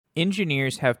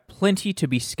engineers have plenty to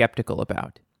be skeptical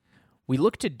about. We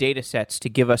look to datasets to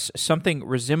give us something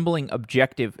resembling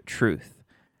objective truth.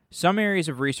 Some areas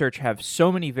of research have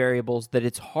so many variables that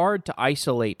it's hard to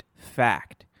isolate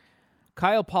fact.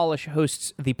 Kyle Polish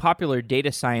hosts the popular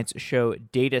data science show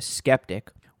Data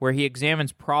Skeptic, where he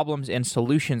examines problems and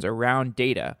solutions around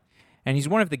data, and he's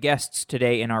one of the guests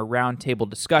today in our roundtable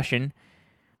discussion.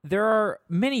 There are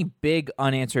many big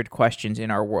unanswered questions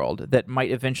in our world that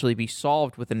might eventually be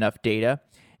solved with enough data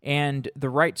and the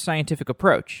right scientific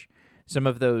approach. Some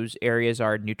of those areas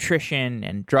are nutrition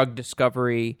and drug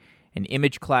discovery and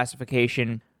image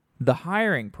classification. The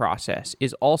hiring process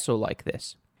is also like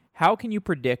this. How can you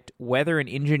predict whether an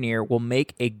engineer will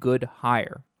make a good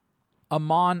hire?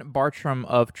 Aman Bartram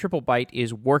of TripleByte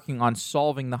is working on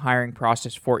solving the hiring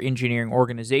process for engineering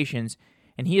organizations,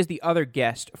 and he is the other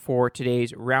guest for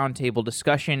today's roundtable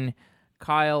discussion.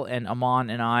 Kyle and Aman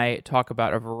and I talk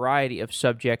about a variety of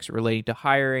subjects relating to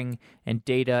hiring and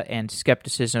data and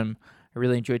skepticism. I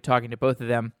really enjoyed talking to both of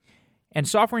them. And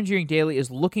Software Engineering Daily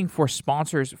is looking for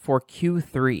sponsors for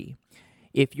Q3.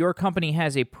 If your company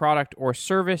has a product or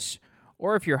service,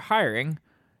 or if you're hiring,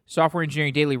 Software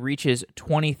Engineering Daily reaches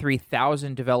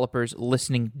 23,000 developers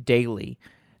listening daily.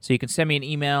 So you can send me an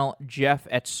email,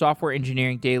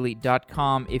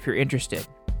 jeff@softwareengineeringdaily.com if you're interested.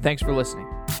 Thanks for listening.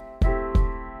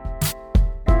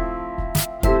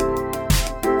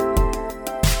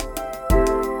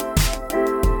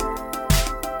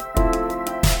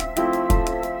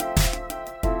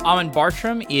 Aman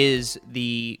Bartram is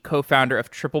the co-founder of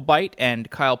TripleByte,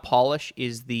 and Kyle Polish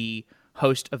is the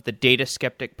host of the Data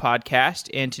Skeptic podcast.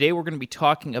 And today we're going to be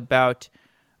talking about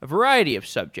a variety of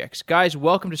subjects. Guys,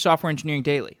 welcome to Software Engineering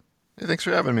Daily. Hey, thanks for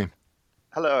having me.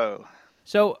 Hello.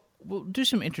 So we'll do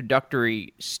some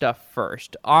introductory stuff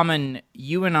first. Aman,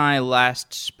 you and I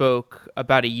last spoke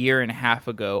about a year and a half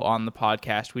ago on the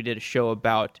podcast. We did a show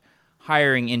about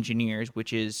hiring engineers,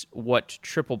 which is what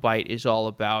TripleByte is all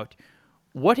about.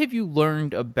 What have you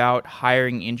learned about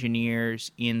hiring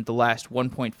engineers in the last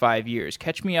 1.5 years?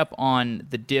 Catch me up on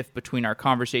the diff between our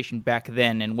conversation back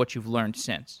then and what you've learned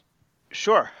since.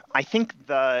 Sure. I think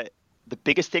the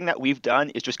biggest thing that we've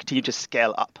done is just continue to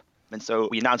scale up. And so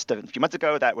we announced a few months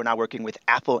ago that we're now working with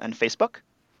Apple and Facebook.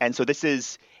 And so this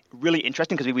is really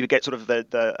interesting because we get sort of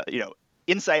the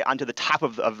insight onto the top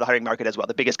of the hiring market as well,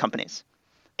 the biggest companies.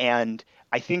 And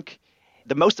I think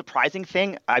the most surprising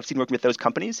thing I've seen working with those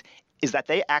companies is that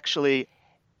they actually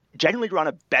generally run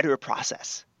a better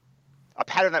process. A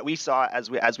pattern that we saw as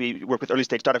we work with early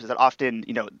stage startups is that often,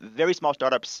 very small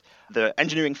startups, the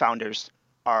engineering founders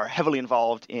are heavily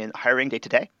involved in hiring day to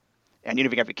day and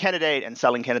interviewing every candidate and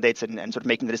selling candidates and sort of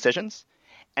making the decisions.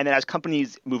 And then as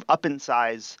companies move up in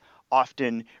size,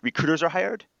 often recruiters are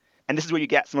hired. And this is where you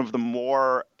get some of the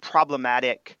more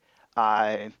problematic,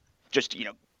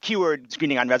 keyword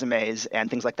screening on resumes and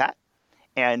things like that.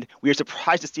 And we are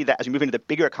surprised to see that as we move into the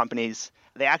bigger companies,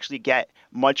 they actually get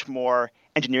much more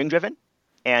engineering driven.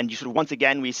 And you sort of once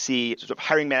again, we see sort of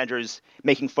hiring managers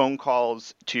making phone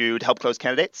calls to help close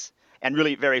candidates and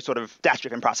really very sort of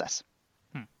dash-driven process.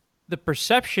 The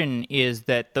perception is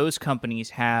that those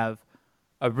companies have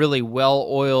a really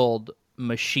well-oiled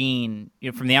machine.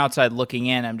 From the outside looking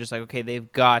in, I'm just like, okay, they've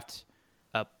got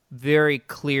a very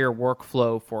clear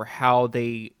workflow for how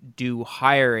they do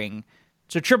hiring.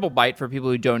 So TripleByte, for people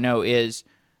who don't know, is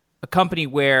a company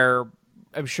where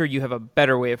I'm sure you have a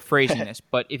better way of phrasing this,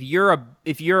 but if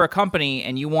you're a company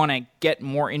and you want to get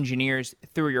more engineers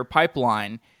through your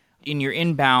pipeline, in your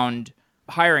inbound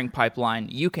hiring pipeline,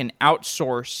 you can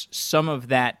outsource some of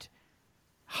that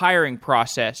hiring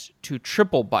process to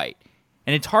TripleByte.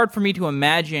 And it's hard for me to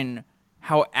imagine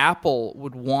how Apple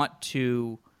or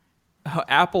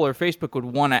Facebook would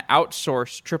want to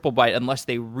outsource TripleByte unless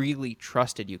they really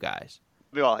trusted you guys.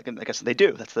 Well, I guess they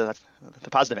do. That's the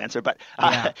positive answer. But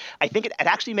Yeah. I think it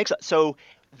actually makes so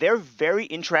they're very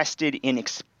interested in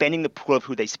expanding the pool of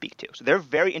who they speak to. So they're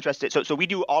very interested. So we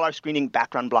do all our screening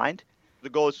background blind. The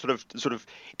goal is sort of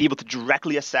be able to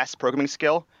directly assess programming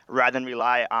skill rather than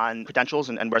rely on credentials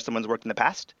and where someone's worked in the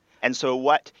past. And so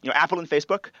what Apple and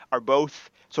Facebook are both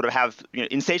sort of have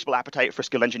insatiable appetite for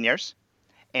skilled engineers,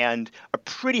 and a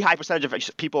pretty high percentage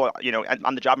of people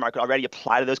on the job market already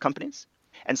apply to those companies.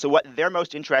 And so what they're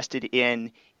most interested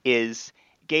in is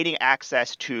gaining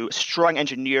access to strong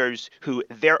engineers who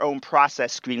their own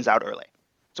process screens out early.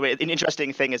 So an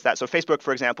interesting thing is that, Facebook,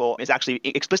 for example, is actually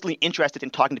explicitly interested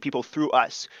in talking to people through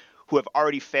us who have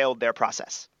already failed their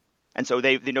process. And so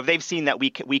they've seen that we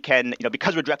can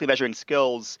because we're directly measuring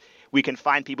skills, we can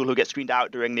find people who get screened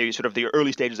out during the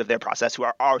early stages of their process who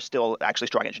are still actually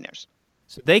strong engineers.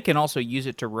 So they can also use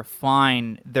it to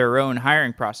refine their own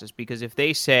hiring process, because if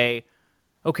they say,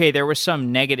 okay, there was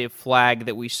some negative flag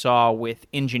that we saw with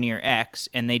engineer X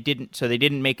and they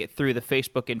didn't make it through the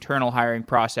Facebook internal hiring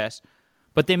process,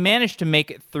 but they managed to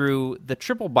make it through the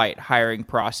TripleByte hiring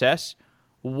process,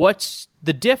 what's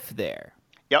the diff there?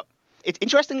 Yep. It's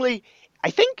interestingly, I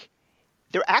think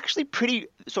they're actually pretty,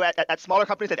 so at smaller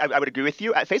companies, I would agree with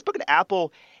you. At Facebook and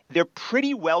Apple, they're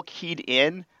pretty well keyed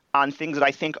in on things that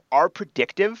I think are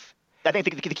predictive. I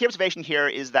think the key observation here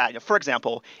is that, for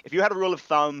example, if you had a rule of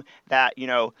thumb that,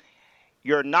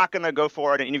 you're not going to go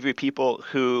forward and interview people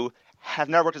who have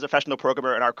never worked as a professional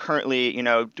programmer and are currently,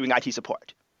 doing IT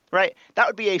support, right? That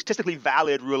would be a statistically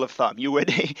valid rule of thumb. You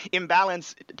would, in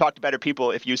balance, talk to better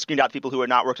people if you screened out people who are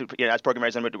not working as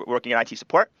programmers and were working in IT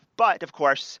support. But, of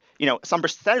course, some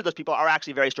percentage of those people are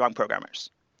actually very strong programmers.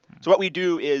 So what we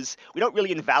do is we don't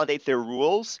really invalidate their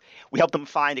rules. We help them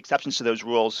find exceptions to those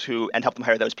rules and help them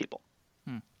hire those people.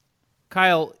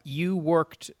 Kyle, you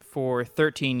worked for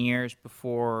 13 years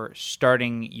before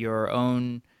starting your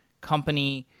own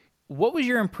company. What was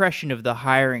your impression of the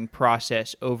hiring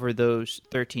process over those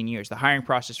 13 years, the hiring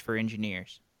process for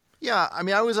engineers? Yeah,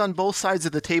 I was on both sides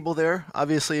of the table there.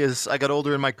 Obviously, as I got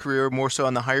older in my career, more so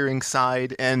on the hiring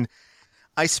side. And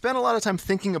I spent a lot of time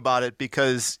thinking about it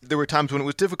because there were times when it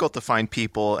was difficult to find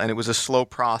people and it was a slow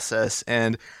process.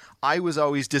 And I was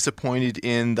always disappointed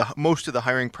in most of the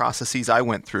hiring processes I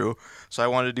went through, so I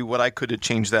wanted to do what I could to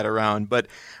change that around. But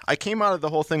I came out of the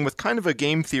whole thing with kind of a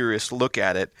game theorist look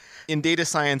at it. In data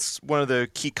science, one of the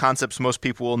key concepts most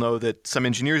people will know that some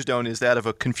engineers don't is that of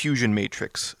a confusion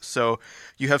matrix. So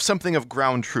you have something of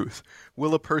ground truth.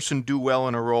 Will a person do well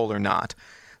in a role or not?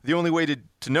 The only way to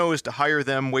know is to hire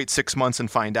them, wait 6 months,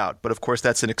 and find out. But of course,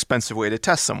 that's an expensive way to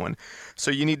test someone. So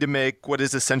you need to make what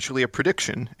is essentially a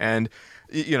prediction. And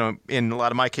in a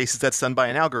lot of my cases, that's done by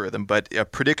an algorithm. But a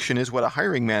prediction is what a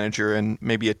hiring manager and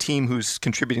maybe a team who's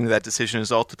contributing to that decision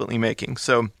is ultimately making.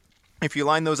 So if you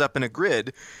line those up in a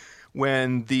grid,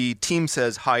 when the team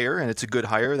says hire and it's a good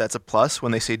hire, that's a plus.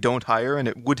 When they say don't hire and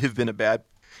it would have been a bad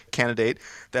candidate,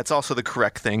 that's also the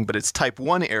correct thing. But it's type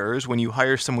 1 errors when you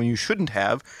hire someone you shouldn't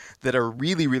have that are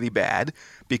really, really bad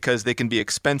because they can be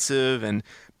expensive and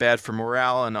bad for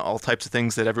morale and all types of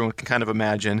things that everyone can kind of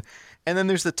imagine. And then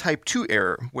there's the type 2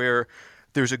 error where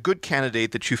there's a good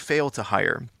candidate that you fail to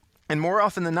hire. And more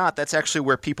often than not, that's actually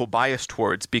where people bias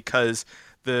towards because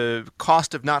the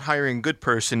cost of not hiring a good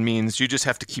person means you just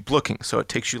have to keep looking. So it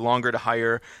takes you longer to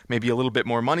hire, maybe a little bit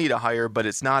more money to hire, but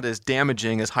it's not as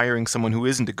damaging as hiring someone who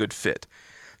isn't a good fit.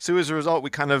 So as a result,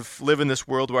 we kind of live in this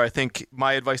world where I think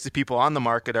my advice to people on the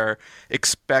market are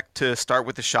expect to start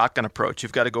with the shotgun approach.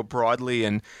 You've got to go broadly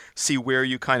and see where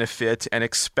you kind of fit and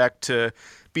expect to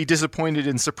be disappointed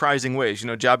in surprising ways.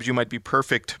 Jobs you might be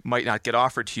perfect might not get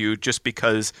offered to you just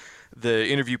because the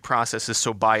interview process is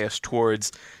so biased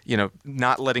towards,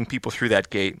 not letting people through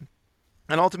that gate.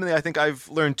 And ultimately, I think I've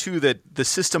learned too that the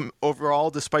system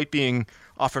overall, despite being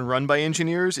often run by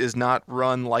engineers, is not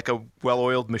run like a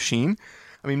well-oiled machine.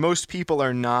 Most people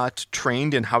are not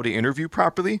trained in how to interview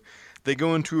properly. They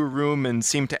go into a room and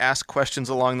seem to ask questions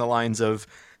along the lines of,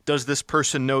 does this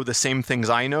person know the same things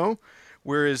I know?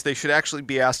 Whereas they should actually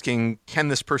be asking, can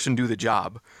this person do the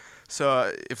job?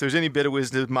 So if there's any bit of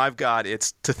wisdom I've got,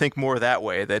 it's to think more that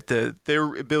way, that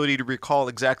their ability to recall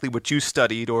exactly what you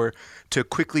studied or to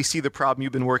quickly see the problem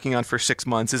you've been working on for 6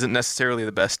 months isn't necessarily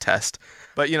the best test.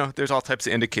 But, there's all types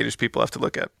of indicators people have to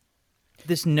look at.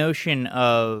 This notion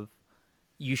of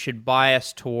you should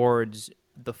bias towards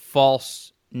the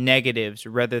false negatives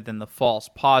rather than the false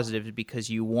positives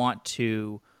because you want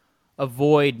to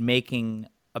avoid making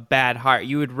a bad hire.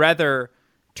 You would rather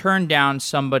turn down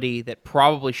somebody that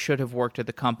probably should have worked at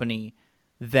the company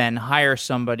than hire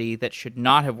somebody that should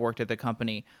not have worked at the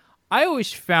company. I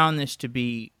always found this to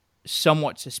be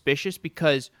somewhat suspicious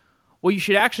because what you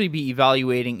should actually be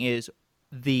evaluating is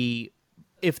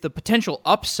if the potential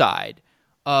upside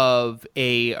of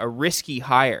a risky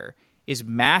hire is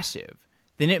massive,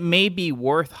 then it may be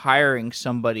worth hiring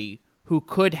somebody who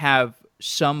could have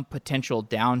some potential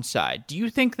downside. Do you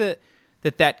think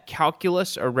that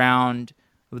calculus around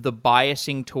the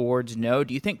biasing towards no,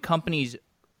 do you think companies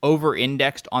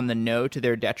over-indexed on the no to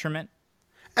their detriment?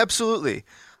 Absolutely.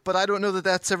 But I don't know that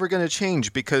that's ever going to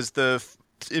change because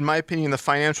in my opinion, the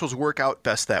financials work out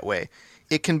best that way.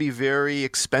 It can be very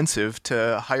expensive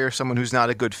to hire someone who's not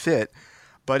a good fit,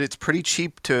 but it's pretty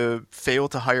cheap to fail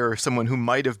to hire someone who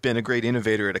might have been a great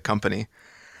innovator at a company.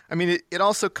 It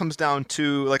also comes down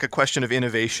to like a question of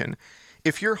innovation.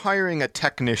 If you're hiring a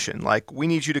technician, like we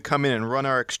need you to come in and run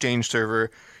our Exchange server,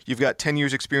 you've got 10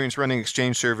 years experience running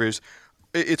Exchange servers,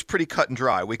 it's pretty cut and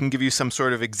dry. We can give you some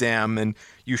sort of exam and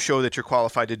you show that you're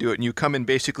qualified to do it, and you come and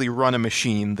basically run a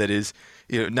machine that is,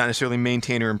 not necessarily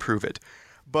maintain or improve it.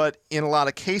 But in a lot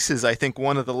of cases, I think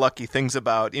one of the lucky things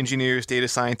about engineers, data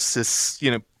scientists,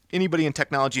 anybody in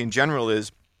technology in general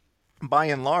is, by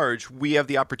and large, we have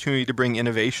the opportunity to bring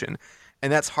innovation.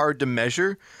 And that's hard to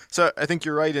measure. So I think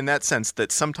you're right in that sense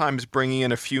that sometimes bringing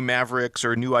in a few mavericks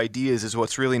or new ideas is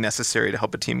what's really necessary to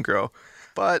help a team grow.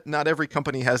 But not every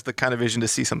company has the kind of vision to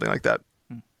see something like that.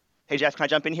 Hey, Jeff, can I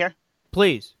jump in here?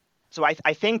 Please. So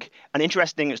I think an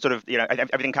interesting sort of,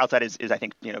 everything Kyle said is I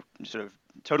think, sort of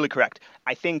totally correct.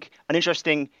 I think an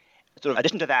interesting sort of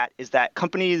addition to that is that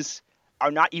companies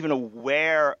are not even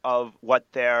aware of what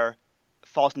their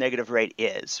false negative rate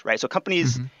is, right? So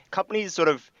companies sort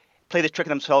of play this trick on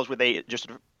themselves where they just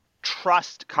sort of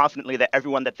trust confidently that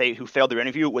everyone who failed their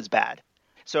interview was bad.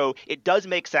 So it does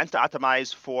make sense to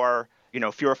optimize for,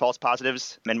 fewer false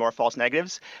positives and more false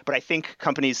negatives. But I think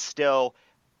companies still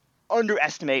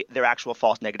underestimate their actual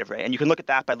false negative rate. And you can look at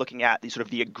that by looking at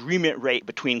the agreement rate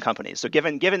between companies. So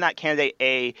given that candidate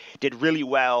A did really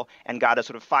well and got a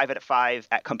sort of 5 out of 5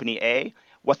 at company A,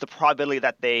 what's the probability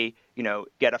that they,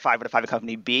 get a 5 out of 5 at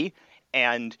company B?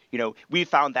 And, we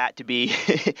found that to be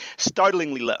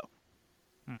startlingly low.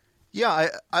 Yeah,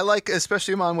 I like,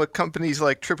 especially among what companies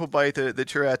like TripleByte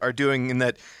that you're at are doing, in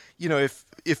that,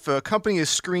 if a company is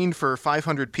screened for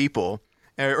 500 people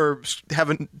or have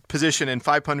a position and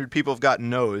 500 people have gotten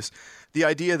no's, the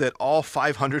idea that all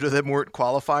 500 of them weren't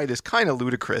qualified is kind of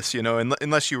ludicrous,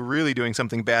 unless you're really doing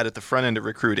something bad at the front end of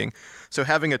recruiting. So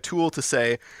having a tool to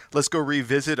say, let's go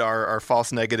revisit our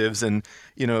false negatives and,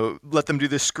 let them do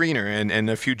this screener and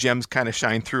a few gems kind of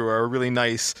shine through are a really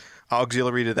nice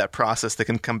auxiliary to that process that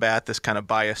can combat this kind of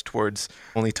bias towards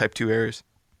only type 2 errors.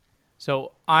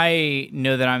 So I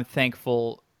know that I'm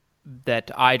thankful that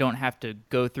I don't have to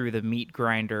go through the meat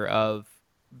grinder of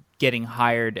getting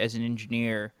hired as an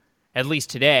engineer, at least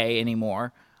today,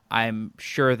 anymore. I'm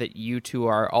sure that you two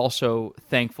are also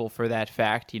thankful for that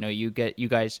fact. You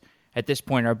guys at this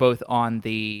point are both on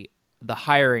the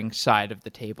hiring side of the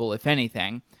table, if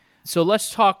anything. So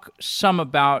let's talk some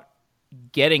about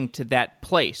getting to that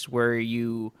place where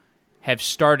you have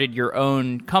started your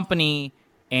own company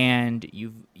and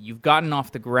you've gotten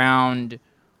off the ground.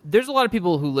 There's a lot of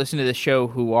people who listen to the show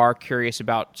who are curious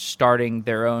about starting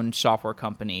their own software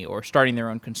company or starting their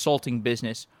own consulting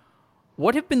business.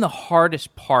 What have been the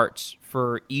hardest parts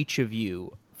for each of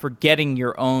you for getting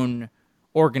your own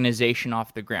organization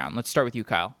off the ground? Let's start with you,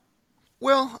 Kyle.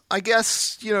 Well, I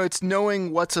guess, it's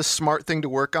knowing what's a smart thing to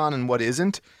work on and what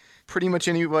isn't. Pretty much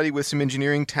anybody with some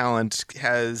engineering talent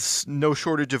has no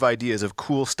shortage of ideas of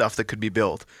cool stuff that could be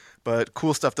built. But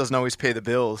cool stuff doesn't always pay the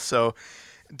bills. So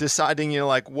deciding,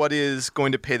 what is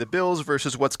going to pay the bills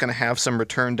versus what's going to have some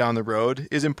return down the road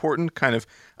is important. Kind of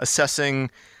assessing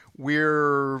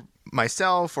where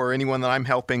myself or anyone that I'm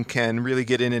helping can really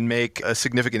get in and make a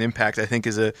significant impact, I think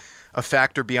is a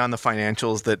factor beyond the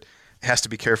financials that has to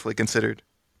be carefully considered.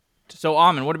 So,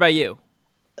 Amin, what about you?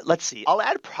 Let's see. I'll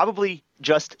add probably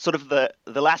just sort of the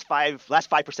last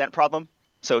 5% problem.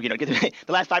 So, the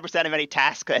last 5% of any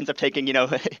task ends up taking,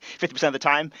 50% of the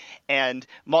time, and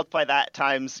multiply that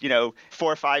times,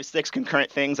 4, 5, 6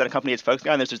 concurrent things that a company is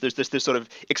focusing on. There's this sort of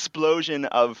explosion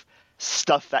of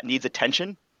stuff that needs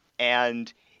attention.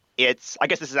 And I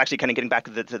guess this is actually kind of getting back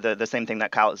to the same thing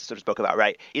that Kyle sort of spoke about,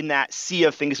 right? In that sea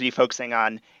of things to be focusing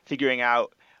on, figuring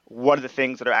out what are the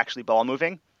things that are actually ball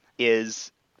moving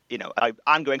is, an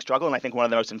ongoing struggle. And I think one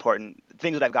of the most important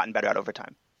things that I've gotten better at over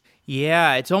time.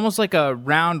 Yeah, it's almost like a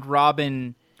round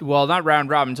robin. Well, not round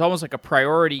robin. It's almost like a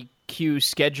priority queue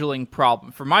scheduling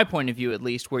problem, from my point of view at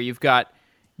least, where you've got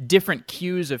different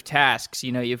queues of tasks.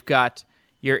 You've got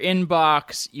your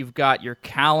inbox, you've got your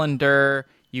calendar,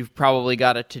 you've probably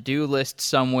got a to-do list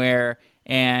somewhere,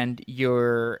 and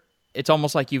it's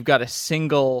almost like you've got a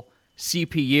single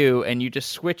CPU, and you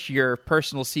just switch your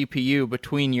personal CPU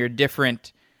between your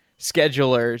different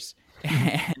schedulers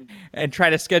and try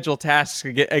to schedule tasks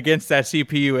against that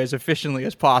CPU as efficiently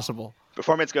as possible.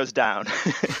 Performance goes down.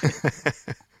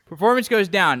 Performance goes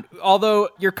down, although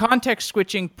your context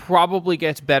switching probably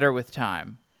gets better with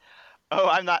time. Oh,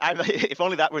 if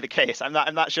only that were the case. I'm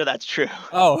not sure that's true.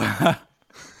 Oh.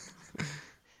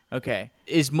 Okay.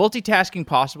 Is multitasking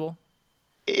possible?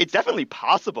 It's definitely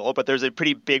possible, but there's a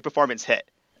pretty big performance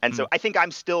hit. And so I think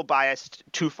I'm still biased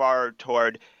too far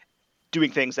toward doing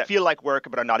things that feel like work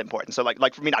but are not important. So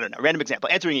like for me, I don't know, random example,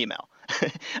 answering email.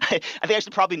 I think I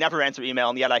should probably never answer email,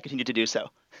 and yet I continue to do so.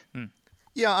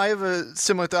 Yeah, I have a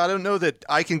similar thought. I don't know that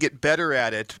I can get better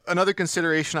at it. Another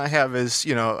consideration I have is,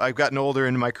 I've gotten older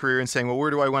in my career and saying, well,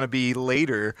 where do I want to be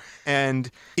later? And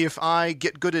if I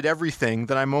get good at everything,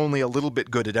 then I'm only a little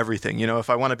bit good at everything. If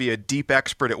I want to be a deep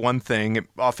expert at one thing, it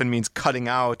often means cutting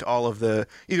out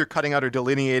either cutting out or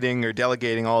delineating or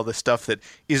delegating all the stuff that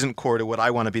isn't core to what I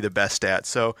want to be the best at.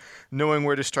 So knowing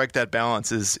where to strike that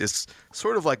balance is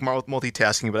sort of like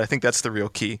multitasking, but I think that's the real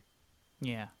key.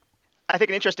 Yeah. I think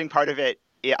an interesting part of it,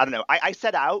 I don't know, I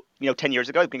set out, 10 years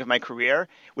ago, at the beginning of my career,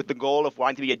 with the goal of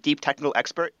wanting to be a deep technical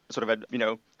expert, sort of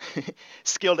a,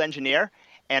 skilled engineer.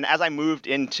 And as I moved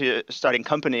into starting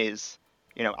companies,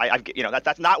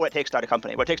 that's not what it takes to start a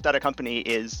company. What it takes to start a company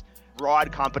is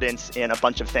broad competence in a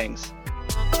bunch of things.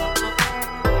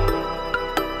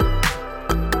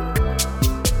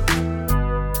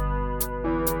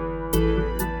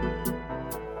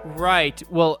 Right.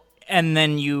 Well, and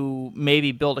then you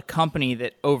maybe build a company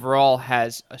that overall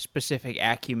has a specific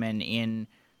acumen in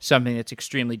something that's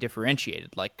extremely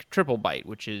differentiated, like TripleByte,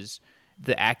 which is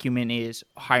the acumen is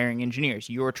hiring engineers.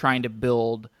 You're trying to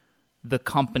build the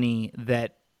company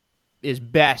that is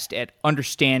best at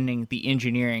understanding the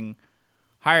engineering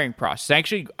hiring process.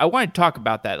 Actually, I want to talk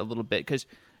about that a little bit because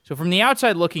so from the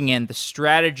outside looking in, the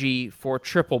strategy for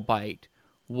TripleByte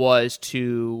was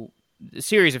a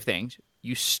series of things.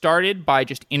 You started by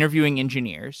just interviewing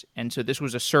engineers, and so this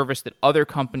was a service that other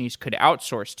companies could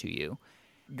outsource to you.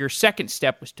 Your second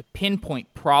step was to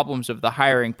pinpoint problems of the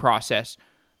hiring process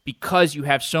because you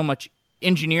have so much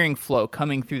engineering flow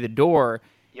coming through the door,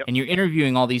 Yep. and you're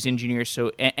interviewing all these engineers. So,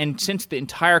 and since the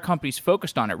entire company's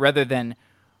focused on it, rather than,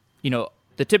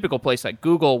 the typical place like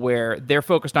Google where they're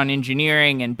focused on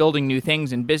engineering and building new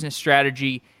things and business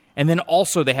strategy, and then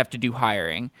also they have to do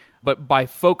hiring. But by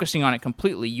focusing on it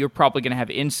completely, you're probably going to have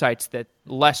insights that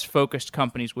less focused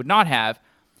companies would not have.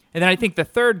 And then I think the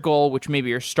third goal, which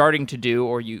maybe you're starting to do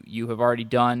or you have already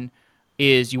done,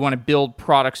 is you want to build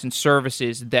products and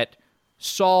services that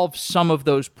solve some of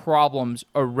those problems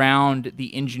around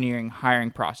the engineering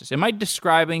hiring process. Am I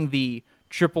describing the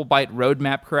TripleByte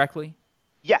roadmap correctly?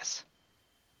 Yes.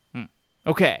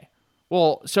 Okay.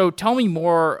 Well, so tell me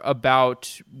more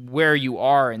about where you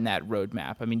are in that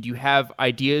roadmap. I mean, do you have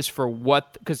ideas for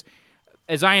what? Because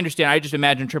as I understand, I just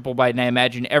imagine TripleByte, and I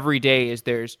imagine every day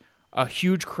there's a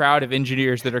huge crowd of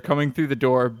engineers that are coming through the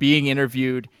door, being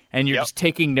interviewed, and you're just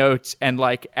taking notes and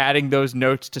like adding those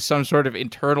notes to some sort of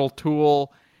internal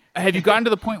tool. Have you gotten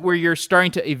to the point where you're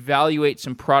starting to evaluate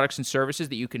some products and services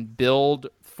that you can build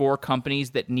for companies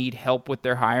that need help with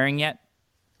their hiring yet?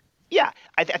 Yeah,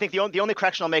 I think the only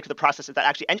correction I'll make to the process is that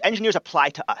actually engineers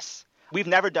apply to us. We've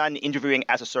never done interviewing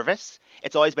as a service.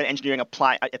 It's always been engineering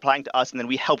applying to us, and then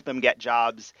we help them get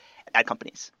jobs at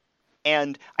companies.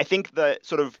 And I think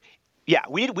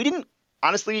we didn't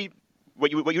honestly. What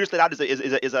you just laid out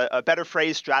is a better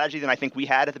phrased strategy than I think we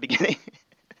had at the beginning.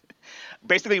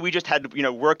 Basically, we just had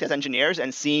worked as engineers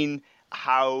and seen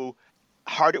how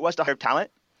hard it was to hire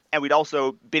talent. And we'd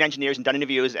also been engineers and done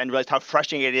interviews and realized how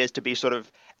frustrating it is to be sort of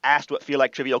asked what feel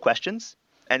like trivial questions.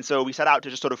 And so we set out to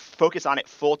just sort of focus on it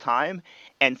full time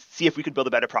and see if we could build a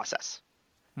better process.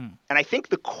 And I think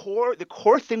the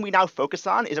core thing we now focus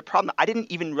on is a problem that I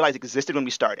didn't even realize existed when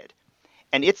we started.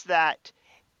 And it's that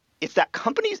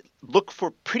companies look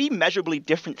for pretty measurably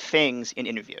different things in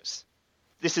interviews.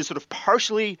 This is sort of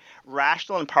partially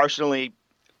rational and partially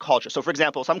culture. So for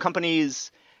example, some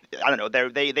companies, I don't know,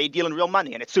 they deal in real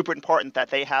money, and it's super important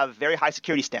that they have very high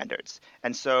security standards.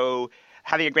 And so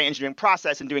having a great engineering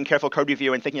process and doing careful code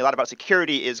review and thinking a lot about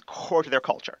security is core to their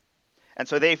culture. And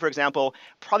so they, for example,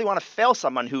 probably want to fail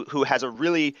someone who has a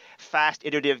really fast,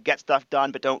 iterative, get stuff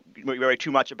done, but don't worry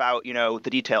too much about, the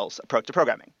details approach to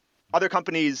programming. Other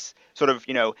companies sort of,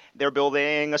 they're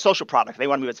building a social product. They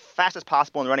want to move as fast as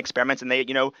possible and run experiments, and they,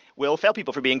 will fail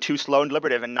people for being too slow and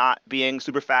deliberative and not being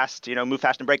super fast, move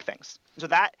fast and break things. So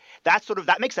that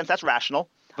makes sense. That's rational.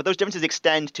 But those differences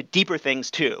extend to deeper things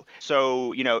too.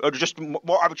 So, or just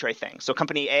more arbitrary things. So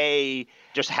company A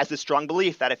just has this strong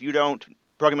belief that if you don't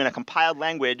program in a compiled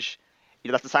language,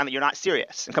 that's the sign that you're not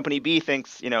serious. And company B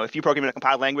thinks, if you program in a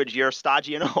compiled language, you're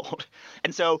stodgy and old.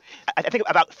 And so I think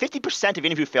about 50% of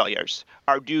interview failures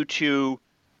are due to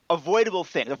avoidable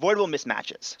things, avoidable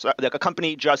mismatches. So like a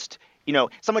company just,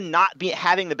 someone not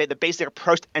having the basic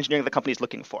approach to engineering the company is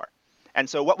looking for. And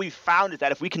so what we've found is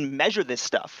that if we can measure this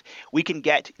stuff, we can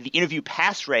get the interview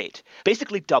pass rate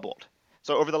basically doubled.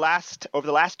 So over the last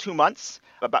 2 months,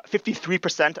 about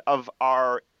 53% of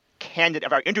our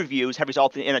interviews have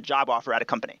resulted in a job offer at a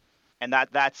company. And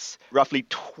that's roughly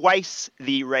twice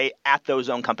the rate at those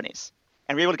own companies.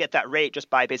 And we're able to get that rate just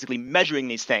by basically measuring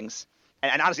these things.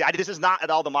 And honestly, this is not at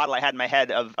all the model I had in my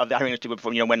head of the hiring industry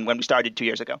before, when we started 2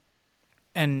 years ago.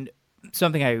 And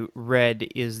something I read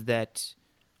is that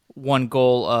one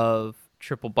goal of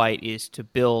TripleByte is to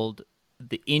build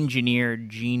the engineered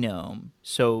genome.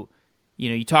 So,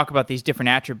 you talk about these different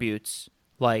attributes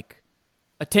like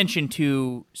attention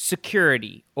to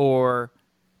security or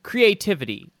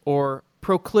creativity or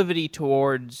proclivity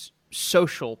towards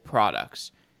social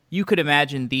products. You could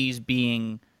imagine these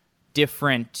being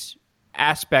different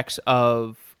aspects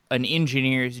of an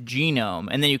engineer's genome.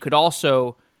 And then you could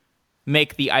also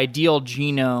make the ideal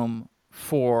genome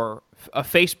for a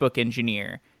Facebook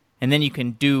engineer. And then you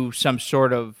can do some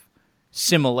sort of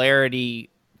similarity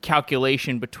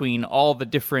calculation between all the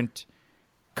different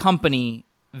company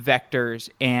vectors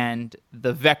and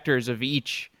the vectors of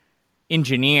each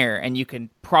engineer. And you can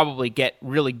probably get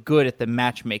really good at the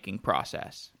matchmaking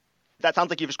process. That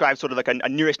sounds like you've described sort of like a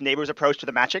nearest neighbors approach to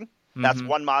the matching. That's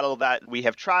one model that we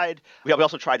have tried. We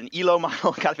also tried an ELO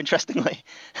model, kind of interestingly.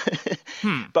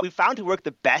 But we found to work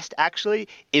the best, actually,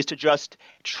 is to just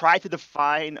try to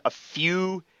define a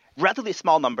few, relatively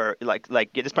small number, like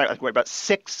at this point, we're about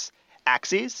 6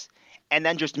 axes, and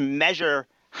then just measure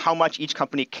how much each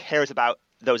company cares about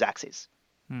those axes.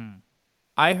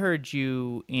 I heard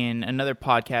you in another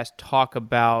podcast talk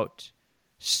about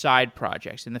side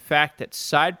projects and the fact that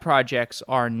side projects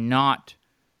are not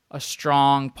a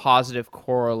strong positive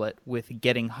correlate with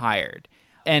getting hired.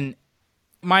 And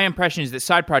my impression is that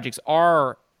side projects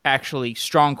are actually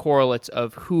strong correlates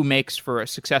of who makes for a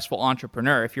successful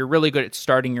entrepreneur. If you're really good at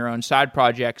starting your own side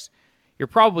projects, you're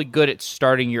probably good at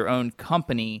starting your own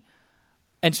company.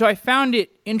 And so I found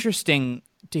it interesting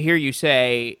to hear you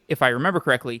say, if I remember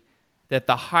correctly, that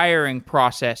the hiring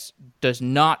process does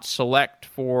not select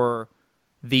for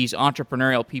these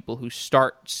entrepreneurial people who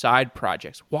start side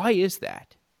projects. Why is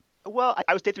that? Well,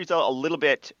 I would state the result a little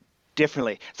bit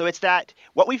differently. So it's that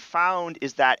what we found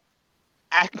is that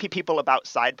asking people about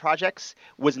side projects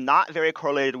was not very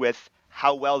correlated with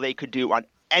how well they could do on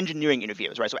engineering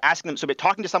interviews, right? So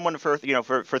talking to someone for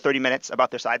 30 minutes about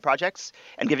their side projects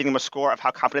and giving them a score of how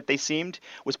competent they seemed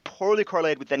was poorly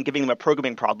correlated with then giving them a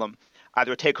programming problem,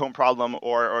 either a take-home problem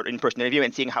or in-person interview,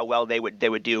 and seeing how well they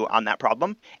would do on that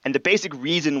problem. And the basic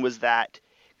reason was that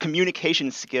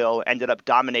communication skill ended up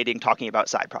dominating talking about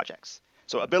side projects.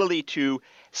 So ability to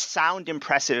sound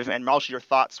impressive and marshal your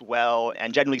thoughts well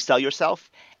and generally sell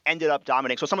yourself ended up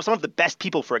dominating. So some of the best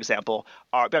people, for example,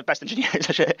 best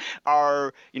engineers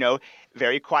are,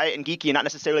 very quiet and geeky and not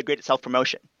necessarily great at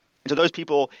self-promotion. And so those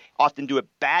people often do a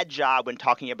bad job when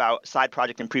talking about side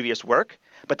project and previous work,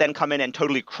 but then come in and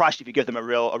totally crush if you give them a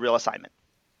real assignment.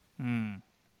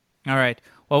 All right.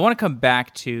 Well, I want to come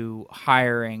back to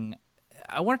hiring.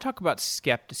 I want to talk about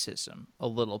skepticism a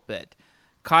little bit.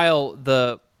 Kyle,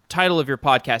 the title of your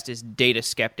podcast is Data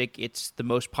Skeptic. It's the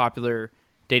most popular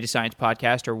data science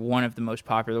podcast, or one of the most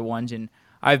popular ones, and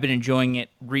I've been enjoying it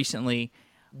recently.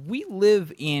 We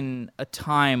live in a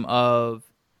time of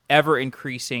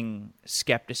ever-increasing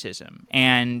skepticism,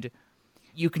 and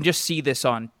you can just see this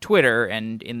on Twitter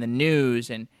and in the news,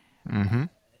 and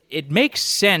it makes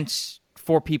sense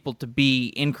for people to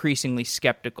be increasingly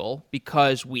skeptical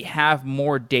because we have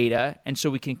more data, and so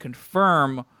we can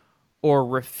confirm or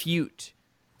refute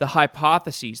the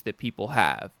hypotheses that people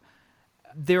have.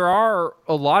 There are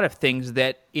a lot of things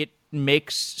that it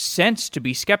makes sense to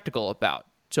be skeptical about.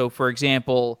 So, for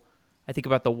example, I think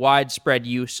about the widespread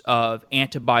use of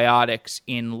antibiotics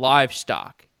in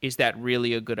livestock. Is that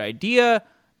really a good idea?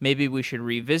 Maybe we should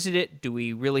revisit it. Do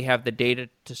we really have the data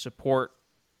to support,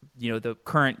 the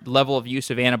current level of use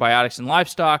of antibiotics in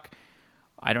livestock?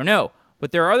 I don't know.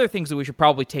 But there are other things that we should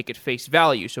probably take at face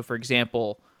value. So, for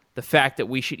example, the fact that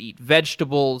we should eat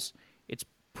vegetables. It's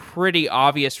pretty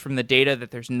obvious from the data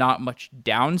that there's not much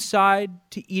downside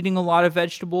to eating a lot of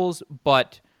vegetables,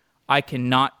 but I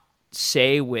cannot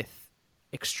say with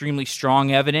extremely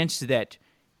strong evidence that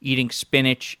eating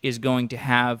spinach is going to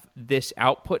have this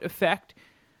output effect.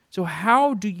 So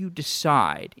how do you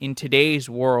decide in today's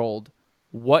world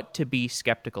what to be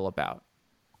skeptical about?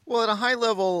 Well, at a high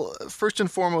level, first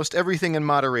and foremost, everything in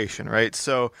moderation, right?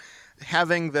 So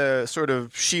having the sort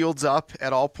of shields up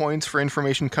at all points for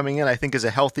information coming in, I think, is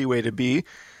a healthy way to be,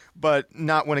 but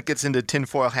not when it gets into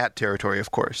tinfoil hat territory,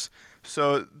 of course.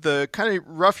 So the kind of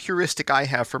rough heuristic I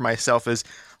have for myself is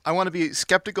I want to be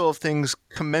skeptical of things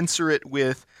commensurate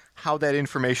with how that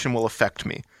information will affect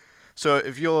me. So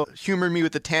if you'll humor me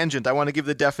with the tangent, I want to give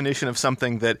the definition of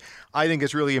something that I think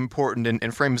is really important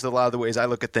and frames a lot of the ways I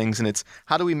look at things, and it's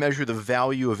how do we measure the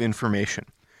value of information?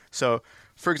 So,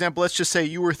 for example, let's just say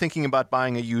you were thinking about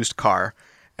buying a used car,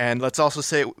 And let's also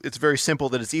say it's very simple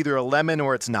that it's either a lemon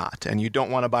or it's not, and you don't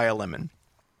want to buy a lemon.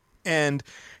 And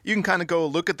you can kind of go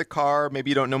look at the car. Maybe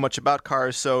you don't know much about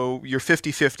cars, so you're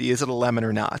 50-50, is it a lemon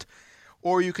or not?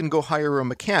 Or you can go hire a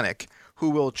mechanic who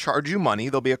will charge you money,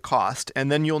 there'll be a cost,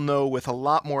 and then you'll know with a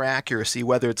lot more accuracy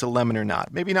whether it's a lemon or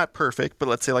not. Maybe not perfect, but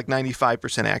let's say like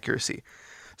 95% accuracy.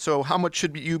 So how much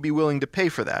should you be willing to pay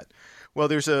for that? Well,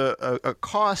 there's a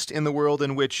cost in the world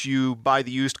in which you buy the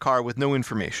used car with no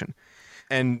information.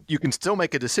 And you can still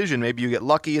make a decision. Maybe you get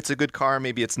lucky, it's a good car,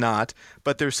 maybe it's not,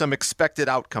 but there's some expected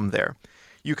outcome there.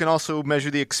 You can also measure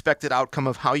the expected outcome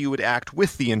of how you would act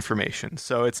with the information.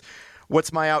 So it's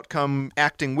what's my outcome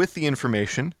acting with the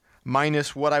information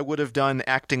minus what I would have done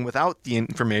acting without the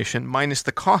information minus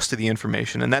the cost of the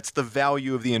information. And that's the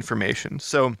value of the information.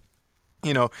 So,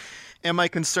 am I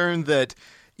concerned that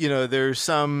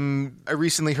I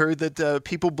recently heard that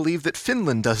people believe that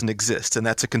Finland doesn't exist, and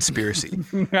that's a conspiracy.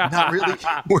 Not really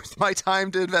worth my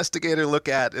time to investigate or look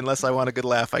at unless I want a good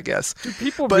laugh, I guess. Do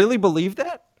people really believe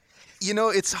that?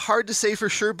 It's hard to say for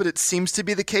sure, but it seems to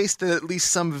be the case that at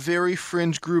least some very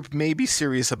fringe group may be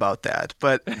serious about that.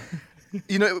 But,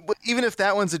 even if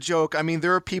that one's a joke, I mean,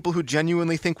 there are people who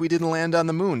genuinely think we didn't land on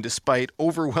the moon, despite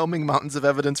overwhelming mountains of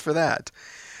evidence for that.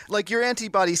 Like, your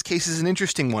antibodies case is an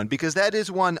interesting one, because that is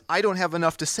one I don't have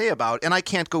enough to say about, and I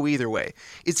can't go either way.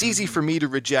 It's easy for me to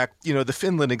reject, the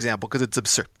Finland example, because it's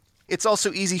absurd. It's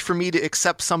also easy for me to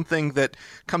accept something that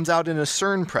comes out in a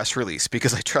CERN press release,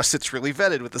 because I trust it's really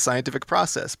vetted with the scientific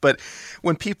process. But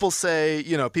when people say,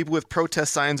 people with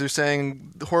protest signs are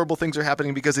saying horrible things are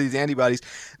happening because of these antibodies,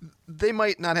 they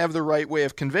might not have the right way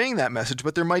of conveying that message,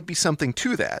 but there might be something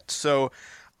to that. So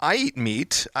I eat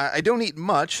meat. I don't eat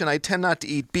much, and I tend not to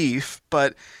eat beef,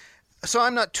 but so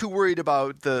I'm not too worried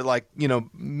about the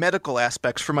medical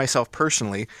aspects for myself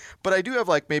personally, but I do have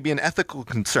maybe an ethical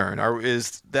concern. Or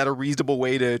is that a reasonable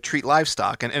way to treat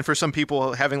livestock? And for some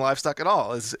people, having livestock at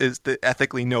all is the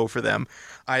ethically no for them.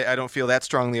 I don't feel that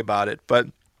strongly about it, but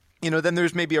then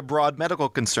there's maybe a broad medical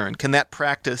concern. Can that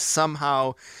practice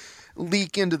somehow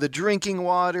leak into the drinking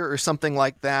water or something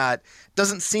like that?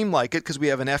 Doesn't seem like it because we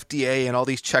have an FDA and all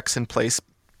these checks in place,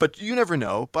 but you never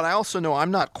know. But I also know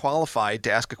I'm not qualified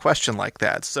to ask a question like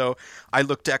that. So I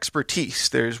look to expertise.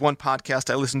 There's one podcast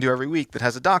I listen to every week that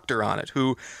has a doctor on it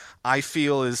who I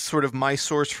feel is sort of my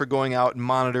source for going out and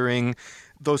monitoring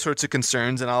those sorts of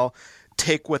concerns. And I'll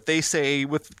take what they say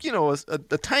with,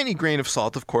 a tiny grain of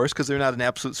salt, of course, because they're not an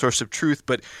absolute source of truth,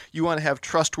 but you want to have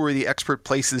trustworthy expert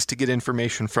places to get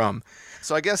information from.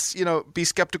 So I guess, be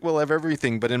skeptical of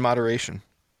everything, but in moderation.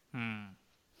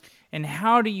 And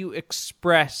how do you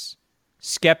express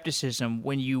skepticism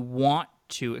when you want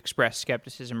to express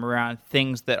skepticism around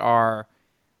things that are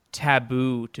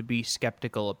taboo to be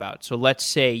skeptical about? So let's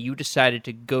say you decided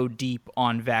to go deep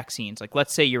on vaccines. Like,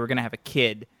 let's say you were going to have a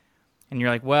kid, and you're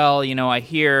like, well, I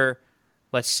hear,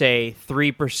 let's say,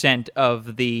 3%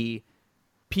 of the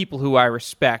people who I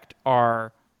respect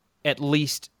are at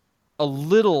least a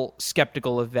little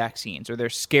skeptical of vaccines, or they're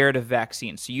scared of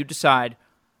vaccines. So you decide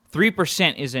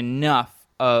 3% is enough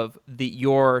of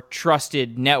your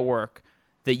trusted network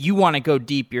that you want to go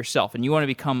deep yourself, and you want to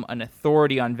become an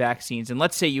authority on vaccines. And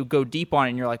let's say you go deep on it,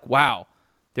 and you're like, wow,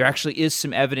 there actually is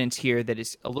some evidence here that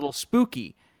is a little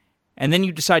spooky. And then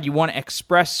you decide you want to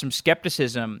express some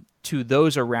skepticism to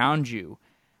those around you.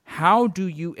 How do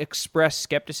you express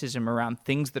skepticism around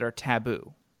things that are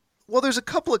taboo? Well, there's a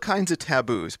couple of kinds of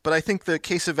taboos, but I think the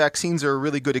case of vaccines are a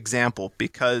really good example,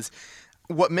 because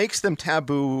what makes them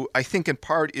taboo, I think in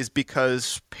part, is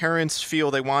because parents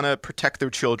feel they want to protect their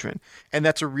children, and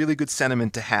that's a really good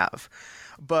sentiment to have.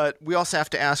 But we also have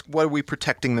to ask, what are we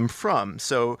protecting them from?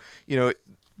 So,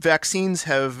 vaccines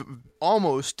have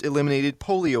almost eliminated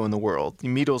polio in the world.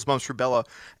 Measles, mumps, rubella,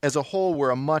 as a whole, we're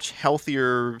a much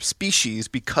healthier species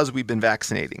because we've been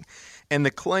vaccinating. And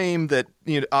the claim that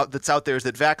that's out there is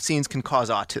that vaccines can cause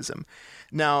autism.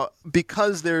 Now,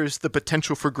 because there's the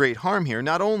potential for great harm here,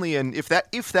 not only, and if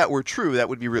that were true, that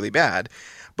would be really bad,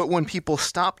 but when people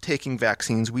stop taking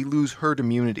vaccines, we lose herd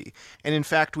immunity. And in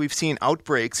fact, we've seen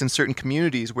outbreaks in certain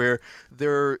communities where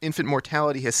their infant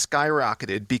mortality has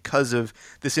skyrocketed because of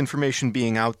this information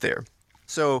being out there.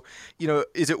 So,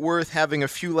 is it worth having a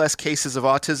few less cases of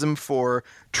autism for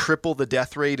triple the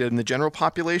death rate in the general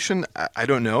population? I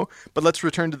don't know. But let's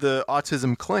return to the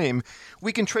autism claim.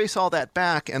 We can trace all that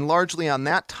back, and largely on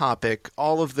that topic,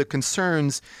 all of the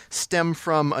concerns stem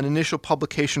from an initial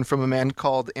publication from a man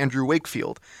called Andrew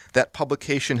Wakefield. That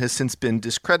publication has since been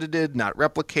discredited, not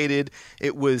replicated.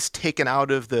 It was taken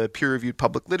out of the peer-reviewed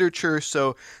public literature.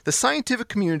 So the scientific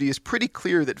community is pretty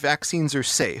clear that vaccines are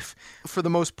safe, for the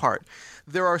most part.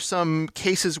 There are some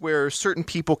cases where certain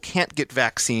people can't get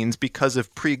vaccines because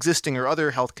of pre-existing or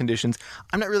other health conditions.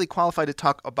 I'm not really qualified to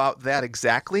talk about that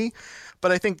exactly,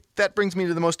 but I think that brings me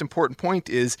to the most important point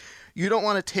is you don't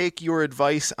want to take your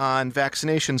advice on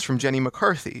vaccinations from Jenny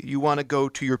McCarthy. You want to go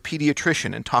to your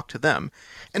pediatrician and talk to them.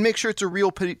 And make sure it's a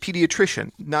real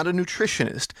pediatrician, not a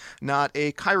nutritionist, not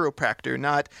a chiropractor,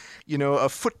 not, a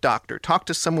foot doctor. Talk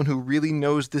to someone who really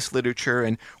knows this literature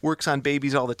and works on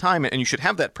babies all the time, and you should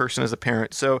have that person as a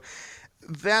parent. So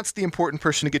that's the important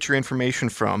person to get your information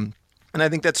from. And I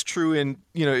think that's true in,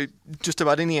 just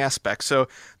about any aspect. So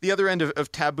the other end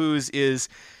of taboos is,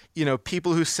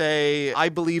 people who say, I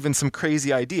believe in some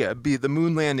crazy idea, be the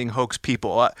moon landing hoax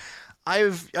people.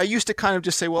 I used to kind of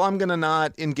just say, well, I'm going to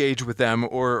not engage with them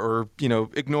or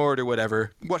ignore it or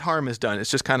whatever. What harm is done?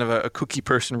 It's just kind of a kooky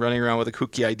person running around with a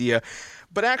kooky idea.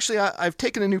 But actually, I've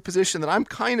taken a new position that I'm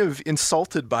kind of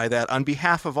insulted by that on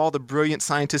behalf of all the brilliant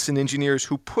scientists and engineers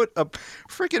who put a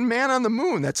freaking man on the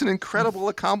moon. That's an incredible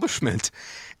accomplishment.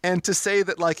 And to say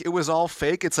that, it was all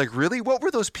fake, it's like, really? What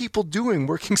were those people doing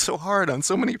working so hard on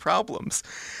so many problems?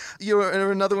 And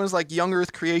another one's like young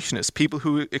Earth creationists, people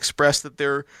who express that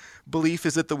their belief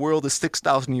is that the world is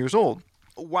 6,000 years old.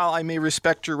 While I may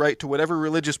respect your right to whatever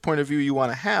religious point of view you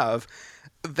want to have,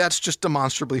 that's just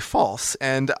demonstrably false.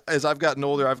 And as I've gotten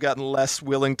older, I've gotten less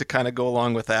willing to kind of go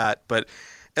along with that. But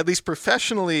at least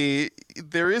professionally,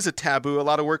 there is a taboo. A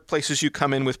lot of workplaces you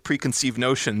come in with preconceived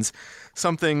notions.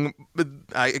 Something,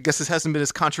 I guess this hasn't been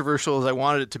as controversial as I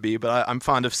wanted it to be, but I'm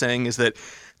fond of saying is that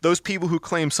those people who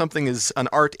claim something is an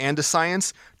art and a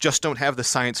science just don't have the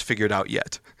science figured out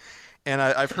yet. And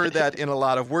I've heard that in a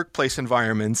lot of workplace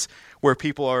environments where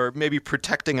people are maybe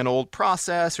protecting an old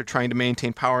process or trying to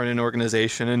maintain power in an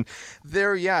organization. And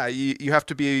there, you have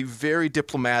to be very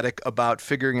diplomatic about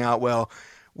figuring out, well,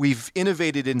 we've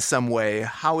innovated in some way.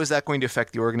 How is that going to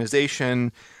affect the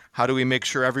organization? How do we make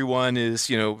sure everyone is,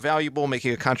 valuable,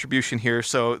 making a contribution here?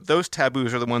 So those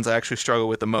taboos are the ones I actually struggle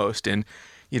with the most in,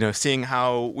 seeing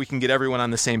how we can get everyone on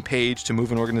the same page to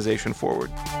move an organization forward.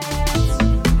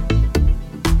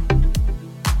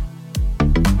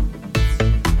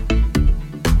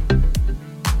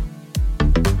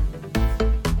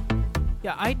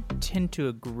 Yeah, I tend to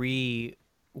agree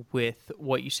with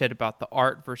what you said about the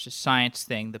art versus science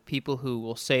thing. The people who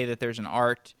will say that there's an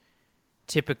art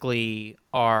typically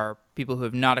are people who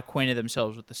have not acquainted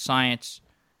themselves with the science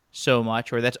so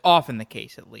much, or that's often the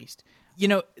case at least.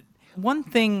 One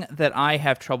thing that I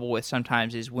have trouble with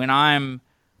sometimes is when I'm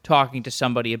talking to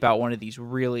somebody about one of these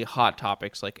really hot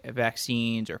topics like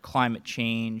vaccines or climate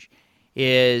change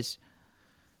is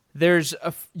there's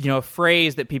a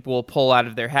phrase that people will pull out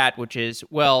of their hat, which is,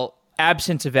 well,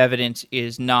 absence of evidence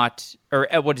is not, or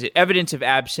what is it? Evidence of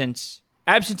absence.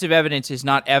 Absence of evidence is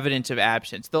not evidence of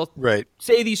absence. They'll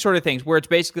say these sort of things where it's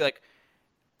basically like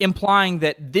implying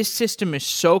that this system is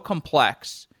so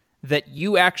complex that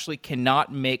you actually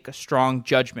cannot make a strong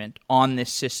judgment on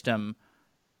this system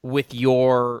with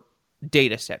your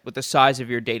data set, with the size of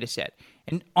your data set.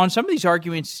 And on some of these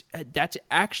arguments, that's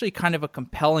actually kind of a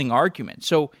compelling argument.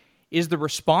 So is the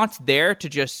response there to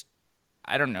just,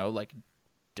 I don't know,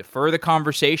 defer the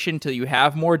conversation till you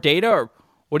have more data, or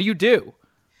what do you do?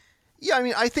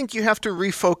 Yeah, I think you have to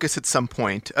refocus at some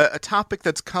point. A topic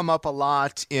that's come up a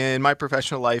lot in my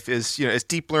professional life is, as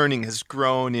deep learning has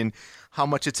grown in how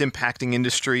much it's impacting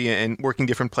industry and working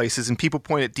different places, and people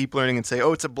point at deep learning and say,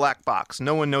 oh, it's a black box.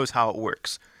 No one knows how it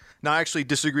works. Now, I actually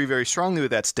disagree very strongly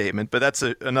with that statement, but that's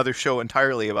another show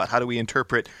entirely about how do we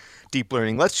interpret deep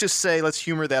learning. Let's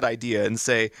humor that idea and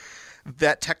say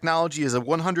that technology is a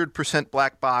 100%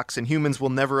 black box and humans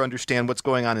will never understand what's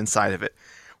going on inside of it.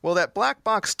 Well, that black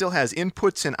box still has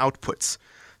inputs and outputs.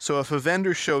 So if a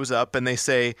vendor shows up and they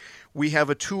say, we have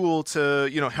a tool to,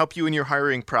 help you in your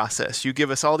hiring process, you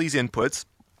give us all these inputs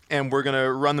and we're going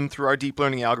to run them through our deep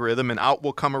learning algorithm and out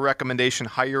will come a recommendation,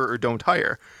 hire or don't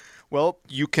hire. Well,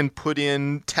 you can put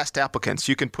in test applicants.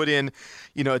 You can put in,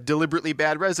 a deliberately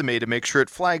bad resume to make sure it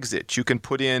flags it. You can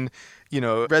put in,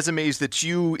 resumes that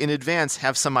you in advance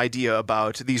have some idea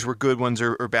about these were good ones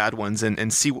or bad ones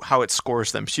and see how it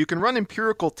scores them. So you can run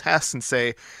empirical tests and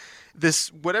say,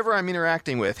 this, whatever I'm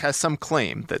interacting with has some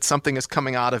claim that something is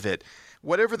coming out of it.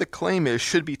 whatever the claim is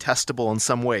should be testable in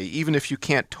some way, even if you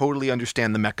can't totally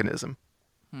understand the mechanism.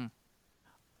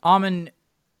 Ammon,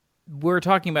 we're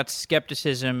talking about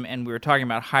skepticism and we were talking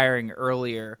about hiring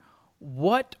earlier.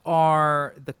 What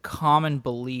are the common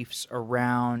beliefs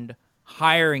around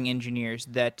hiring engineers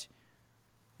that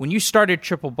when you started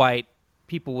TripleByte,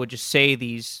 people would just say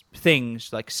these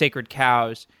things like sacred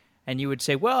cows, and you would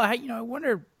say, well, I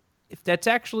wonder if that's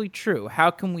actually true.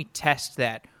 How can we test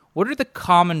that? What are the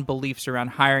common beliefs around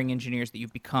hiring engineers that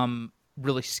you've become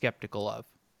really skeptical of?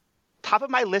 Top of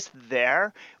my list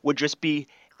there would just be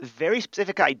very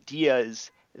specific ideas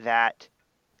that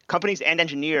companies and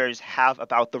engineers have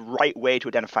about the right way to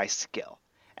identify skill.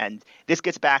 And this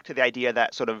gets back to the idea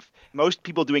that sort of most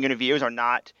people doing interviews are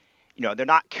not, they're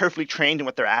not carefully trained in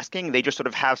what they're asking. They just sort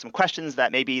of have some questions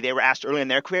that maybe they were asked early in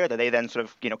their career that they then sort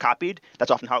of, copied.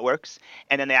 That's often how it works.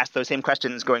 And then they ask those same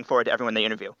questions going forward to everyone they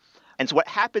interview. And so what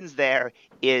happens there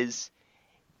is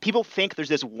people think there's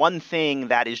this one thing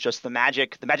that is just the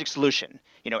magic solution.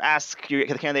 Ask the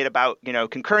candidate about,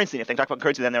 concurrency. If they talk about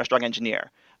concurrency, then they're a strong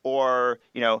engineer. Or,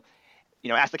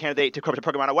 ask the candidate to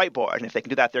program on a whiteboard. And if they can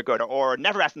do that, they're good. Or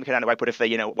never ask them to get on a whiteboard if they,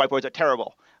 whiteboards are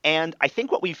terrible. And I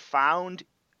think what we found,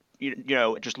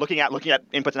 just looking at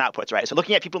inputs and outputs, right? So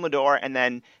looking at people in the door and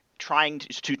then trying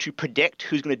to predict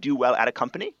who's going to do well at a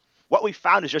company. What we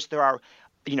found is just there are,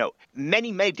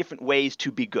 many, many different ways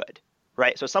to be good.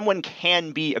 Right. So someone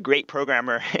can be a great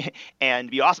programmer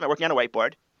and be awesome at working on a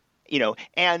whiteboard,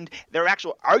 and there are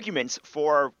actual arguments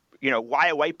for, why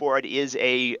a whiteboard is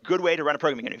a good way to run a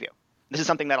programming interview. This is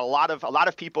something that a lot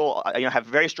of people, have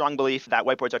very strong belief that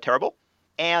whiteboards are terrible.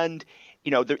 And,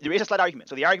 there is a slight argument.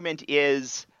 So the argument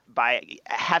is by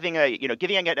having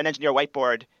giving an engineer a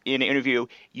whiteboard in an interview,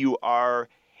 you are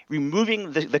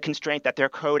removing the constraint that their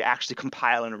code actually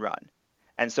compile and run.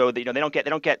 And so they don't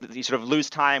get the sort of lose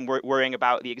time worrying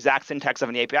about the exact syntax of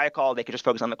an API call. They can just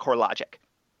focus on the core logic.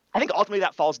 I think ultimately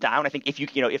that falls down. I think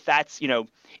if that's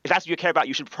what you care about,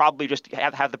 you should probably just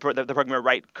have the programmer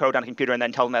write code on a computer and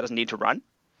then tell them that doesn't need to run.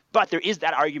 But there is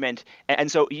that argument,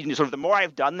 and so sort of the more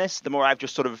I've done this, the more I've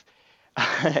just sort of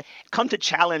come to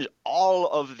challenge all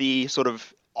of the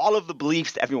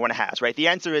beliefs that everyone has. Right? The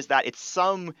answer is that it's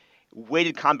some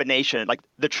weighted combination. Like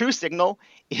the true signal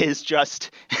is just,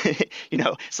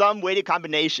 some weighted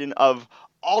combination of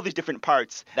all these different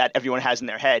parts that everyone has in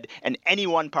their head, and any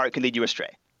one part can lead you astray.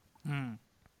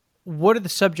 What are the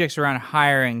subjects around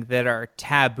hiring that are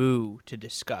taboo to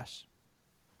discuss?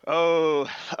 Oh,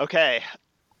 okay.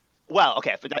 Well,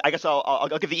 okay. I guess I'll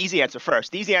give the easy answer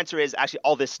first. The easy answer is actually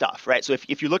all this stuff, right? So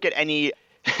if you look at any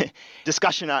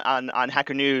discussion on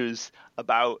Hacker News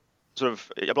about sort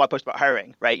of a blog post about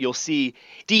hiring, right, you'll see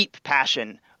deep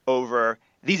passion over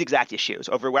these exact issues,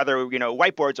 over whether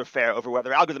whiteboards are fair, over whether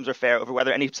algorithms are fair, over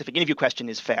whether any specific interview question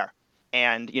is fair.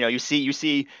 And you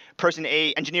see person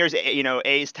A, engineers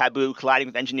A's taboo colliding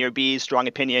with engineer B's strong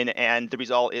opinion, and the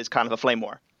result is kind of a flame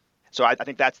war. So I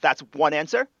think that's one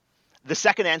answer. The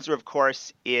second answer, of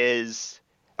course, is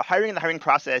hiring and the hiring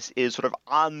process is sort of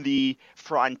on the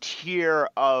frontier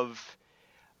of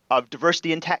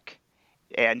diversity in tech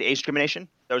and age discrimination.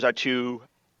 Those are two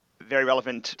very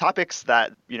relevant topics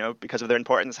that, because of their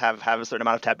importance, have a certain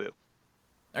amount of taboo.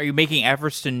 Are you making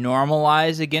efforts to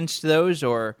normalize against those,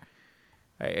 or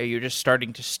are you just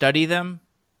starting to study them?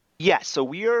 Yes. So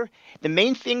the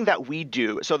main thing that we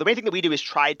do is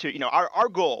try to, our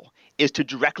goal is to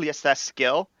directly assess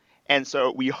skill. And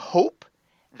so we hope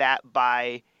that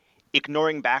by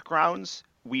ignoring backgrounds,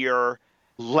 we are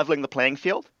leveling the playing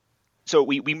field. So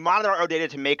we monitor our data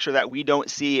to make sure that we don't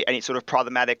see any sort of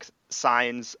problematic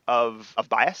signs of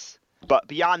bias. But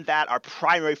beyond that, our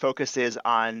primary focus is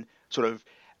on sort of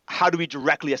how do we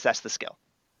directly assess the skill.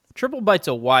 TripleByte's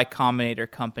a Y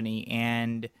Combinator company,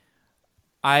 and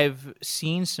I've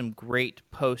seen some great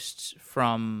posts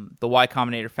from the Y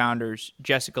Combinator founders,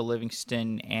 Jessica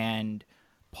Livingston and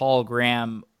Paul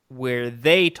Graham, where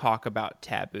they talk about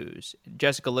taboos.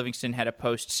 Jessica Livingston had a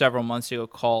post several months ago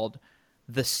called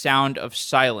The Sound of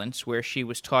Silence, where she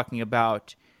was talking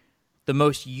about the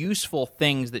most useful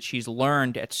things that she's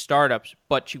learned at startups,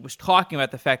 but she was talking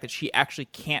about the fact that she actually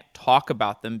can't talk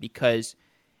about them because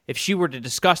if she were to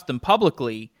discuss them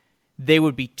publicly, they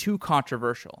would be too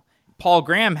controversial. Paul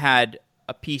Graham had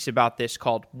a piece about this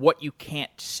called What You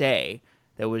Can't Say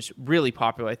that was really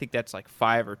popular. I think that's like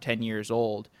 5 or 10 years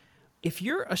old. If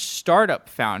you're a startup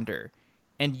founder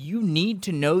and you need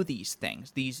to know these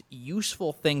things, these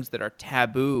useful things that are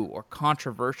taboo or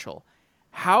controversial,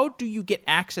 how do you get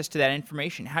access to that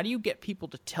information? How do you get people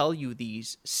to tell you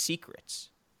these secrets?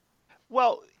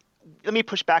 Well, let me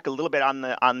push back a little bit on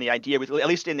the idea, at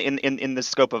least in the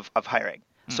scope of hiring.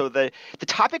 So the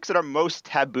topics that are most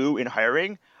taboo in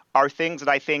hiring are things that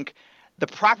I think the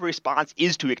proper response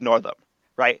is to ignore them.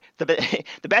 Right. The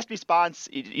best response,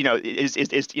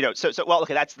 well,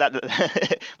 okay, that's that.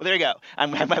 Well, there you go.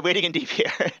 I'm wading in deep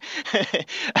here.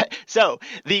 So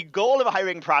the goal of a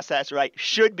hiring process, right,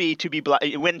 should be to be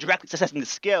when directly assessing the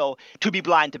skill, to be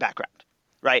blind to background.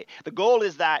 Right. The goal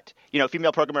is that,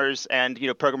 female programmers and,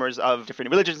 programmers of different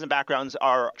religions and backgrounds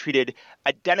are treated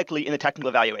identically in the technical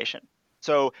evaluation.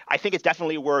 So I think it's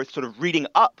definitely worth sort of reading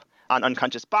up on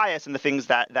unconscious bias and the things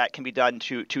that can be done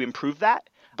to improve that.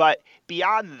 But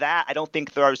beyond that, I don't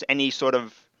think there's any sort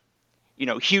of,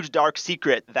 huge dark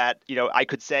secret that, I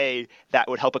could say that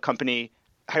would help a company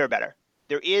hire better.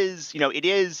 There is,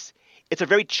 it's a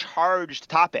very charged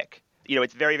topic.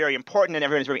 It's very, very important and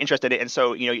everyone's very interested in it. And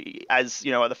so, as,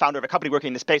 the founder of a company working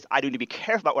in this space, I do need to be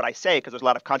careful about what I say because there's a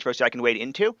lot of controversy I can wade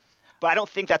into. But I don't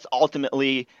think that's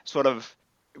ultimately sort of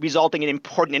resulting in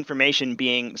important information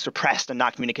being suppressed and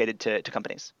not communicated to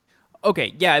companies.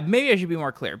 Okay, yeah, maybe I should be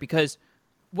more clear because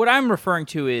what I'm referring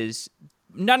to is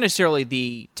not necessarily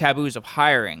the taboos of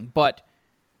hiring, but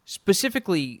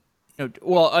specifically,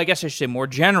 I guess I should say more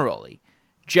generally,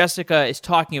 Jessica is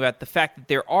talking about the fact that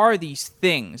there are these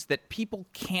things that people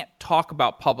can't talk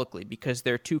about publicly because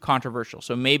they're too controversial.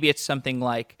 So maybe it's something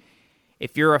like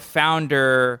if you're a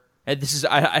founder, and this is,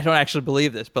 I don't actually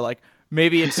believe this, but like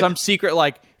maybe it's some secret,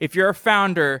 like if you're a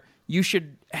founder, you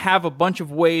should have a bunch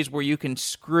of ways where you can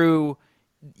screw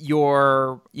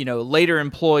your later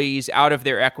employees out of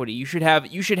their equity. You should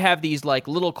have these like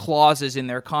little clauses in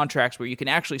their contracts where you can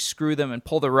actually screw them and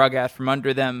pull the rug out from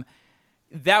under them.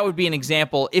 That would be an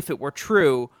example, if it were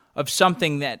true, of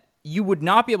something that you would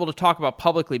not be able to talk about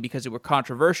publicly because it were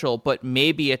controversial, but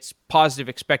maybe it's positive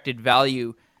expected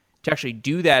value to actually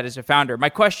do that as a founder. My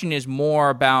question is more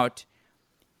about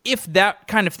if that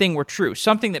kind of thing were true,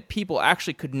 something that people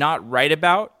actually could not write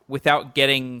about without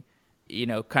getting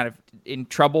kind of in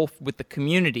trouble with the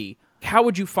community, how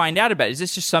would you find out about it? Is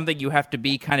this just something you have to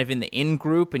be kind of in the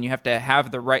in-group and you have to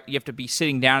have you have to be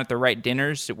sitting down at the right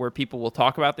dinners where people will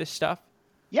talk about this stuff?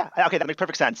 Yeah, okay, that makes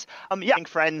perfect sense.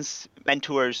 Friends,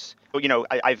 mentors,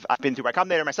 I've been through Y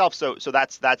Combinator myself, so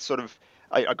that's sort of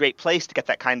a great place to get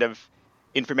that kind of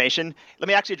information. Let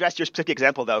me actually address your specific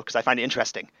example, though, because I find it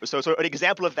interesting. So an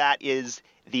example of that is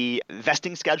the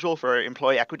vesting schedule for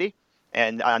employee equity.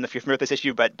 And I don't know if you're familiar with this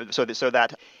issue, but so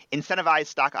that incentivized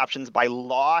stock options by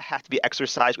law have to be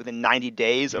exercised within 90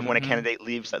 days of when a candidate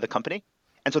leaves the company.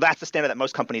 And so that's the standard that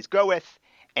most companies go with.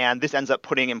 And this ends up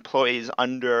putting employees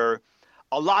under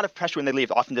a lot of pressure when they leave,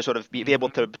 often to sort of be able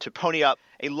to pony up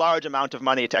a large amount of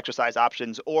money to exercise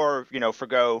options or,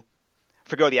 forgo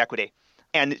the equity.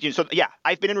 And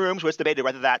I've been in rooms where it's debated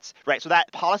whether that's right. So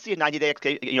that policy of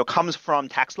 90-day, comes from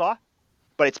tax law,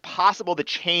 but it's possible to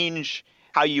change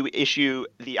how you issue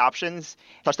the options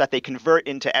such that they convert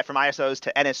from ISOs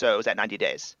to NSOs at 90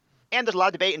 days. And there's a lot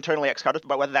of debate internally at Xcartus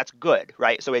about whether that's good,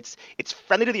 right? So it's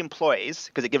friendly to the employees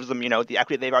because it gives them, the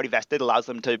equity they've already vested, allows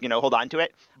them to, hold on to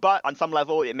it. But on some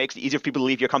level, it makes it easier for people to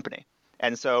leave your company.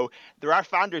 And so there are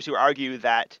founders who argue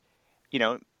that,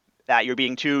 that you're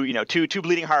being too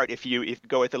bleeding heart if you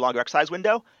go with the longer exercise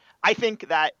window. I think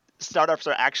that startups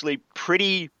are actually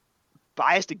pretty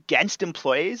biased against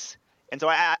employees. And so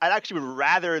I'd actually would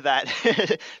rather that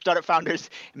startup founders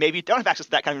maybe don't have access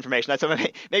to that kind of information. So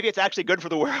maybe it's actually good for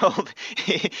the world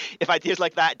if ideas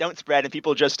like that don't spread and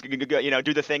people just do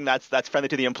the thing that's friendly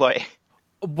to the employee.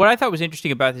 What I thought was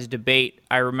interesting about this debate,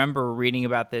 I remember reading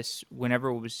about this whenever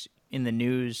it was in the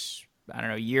news, I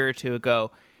don't know, a year or two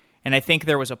ago. And I think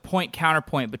there was a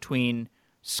counterpoint between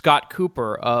Scott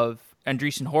Cooper of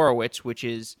Andreessen Horowitz, which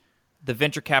is the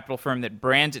venture capital firm that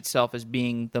brands itself as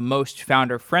being the most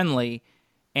founder-friendly,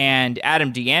 and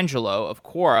Adam D'Angelo of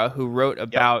Quora, who wrote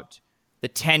about the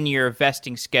 10-year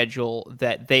vesting schedule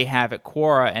that they have at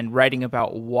Quora and writing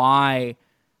about why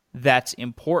that's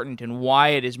important and why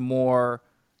it is more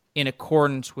in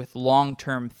accordance with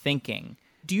long-term thinking.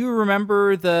 Do you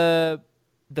remember the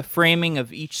framing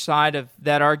of each side of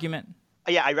that argument?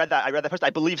 Yeah, I read that first. I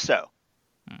believe so.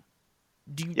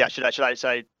 Should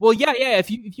I? Well, yeah. If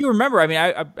you remember, I mean,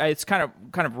 I it's kind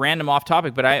of random off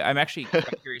topic, but I'm actually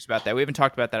quite curious about that. We haven't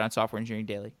talked about that on Software Engineering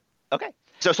Daily. Okay.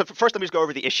 So first, let me just go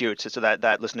over the issue so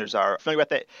that listeners are familiar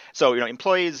with it. So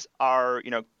employees are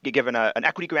given an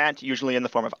equity grant, usually in the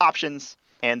form of options,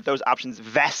 and those options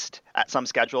vest at some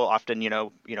schedule, often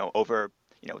over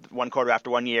one quarter after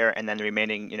 1 year, and then the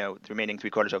remaining 3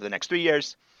 quarters over the next 3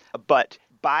 years. But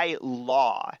by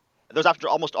law, those options are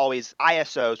almost always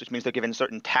ISOs, which means they're given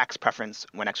certain tax preference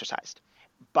when exercised.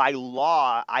 By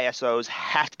law, ISOs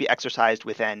have to be exercised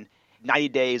within 90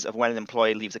 days of when an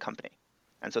employee leaves the company.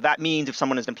 And so that means if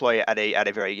someone is an employee at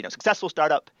a very successful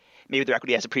startup, maybe their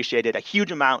equity has appreciated a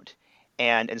huge amount,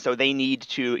 and so they need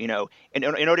to in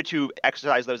order to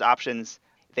exercise those options,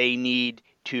 they need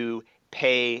to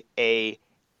pay a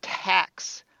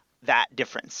tax that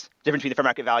difference between the fair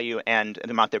market value and the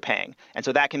amount they're paying. And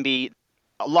so that can be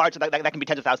a large that can be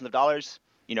tens of thousands of dollars.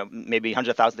 Maybe hundreds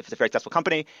of thousands if it's a very successful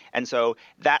company. And so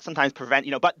that sometimes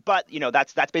but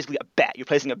that's basically a bet. You're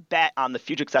placing a bet on the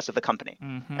future success of the company.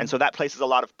 Mm-hmm. And so that places a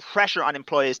lot of pressure on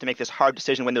employees to make this hard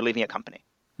decision when they're leaving a company.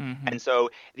 Mm-hmm. And so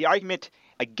the argument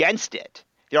against it,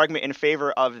 the argument in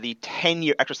favor of the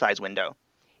 10-year exercise window,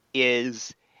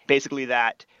 is basically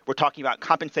that we're talking about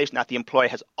compensation that the employee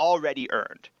has already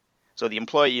earned. So the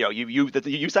employee,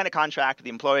 you sign a contract. The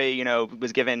employee,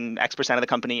 was given X percent of the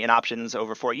company in options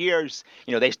over 4 years.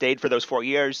 They stayed for those 4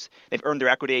 years. They've earned their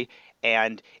equity,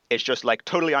 and it's just like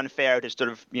totally unfair to sort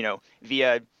of,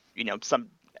 via, some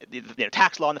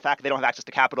tax law and the fact that they don't have access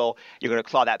to capital, you're going to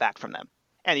claw that back from them.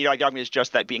 And the argument is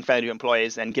just that being friendly to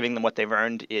employees and giving them what they've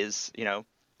earned is,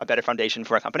 a better foundation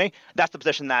for a company. That's the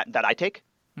position that I take.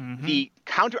 Mm-hmm. The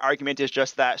counter argument is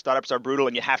just that startups are brutal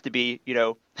and you have to be,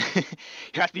 you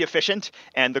have to be efficient.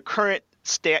 And the current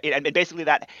and basically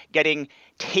that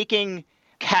taking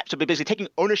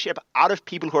ownership out of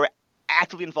people who are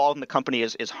actively involved in the company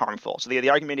is harmful. So the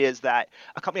argument is that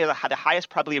a company has the highest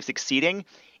probability of succeeding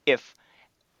if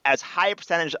as high a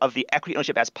percentage of the equity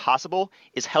ownership as possible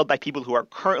is held by people who are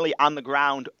currently on the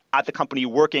ground at the company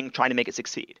working, trying to make it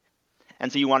succeed.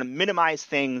 And so you want to minimize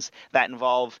things that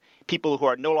involve people who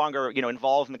are no longer,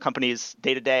 involved in the company's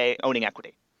day-to-day owning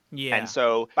equity. Yeah. And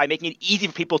so by making it easy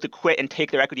for people to quit and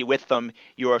take their equity with them,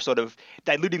 you are sort of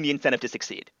diluting the incentive to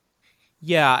succeed.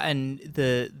 Yeah, and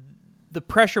the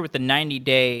pressure with the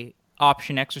 90-day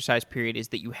option exercise period is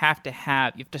that you have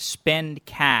to spend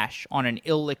cash on an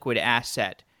illiquid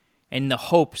asset in the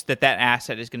hopes that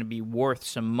asset is going to be worth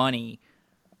some money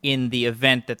in the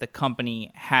event that the company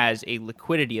has a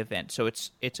liquidity event. So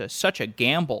it's such a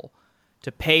gamble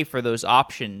to pay for those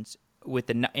options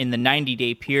in the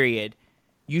 90-day period.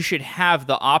 You should have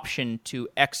the option to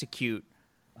execute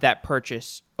that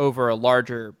purchase over a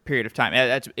larger period of time.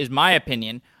 That is my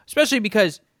opinion, especially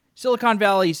because Silicon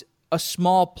Valley's a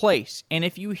small place. And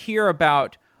if you hear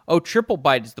about,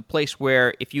 TripleByte is the place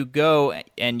where if you go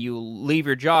and you leave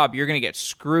your job, you're going to get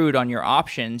screwed on your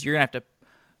options. You're going to have to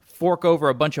fork over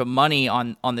a bunch of money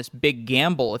on this big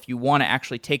gamble if you want to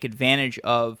actually take advantage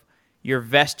of your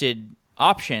vested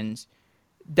options.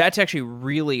 That's actually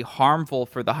really harmful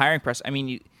for the hiring process. I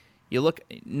mean, you look,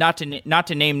 not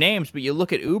to name names, but you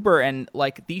look at Uber and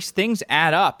like these things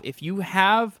add up. If you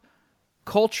have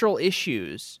cultural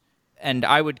issues, and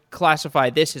I would classify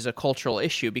this as a cultural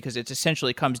issue because it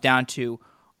essentially comes down to,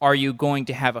 are you going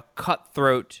to have a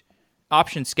cutthroat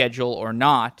option schedule or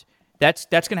not? That's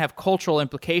going to have cultural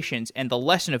implications. And the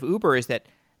lesson of Uber is that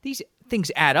these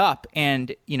things add up.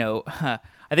 And,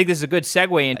 I think this is a good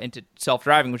segue into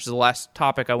self-driving, which is the last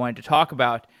topic I wanted to talk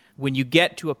about. When you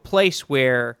get to a place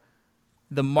where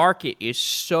the market is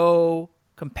so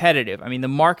competitive, I mean, the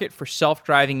market for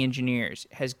self-driving engineers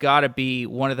has got to be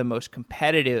one of the most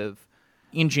competitive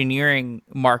engineering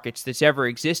markets that's ever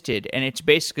existed. And it's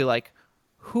basically like,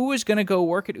 who is going to go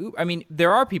work at Uber? I mean,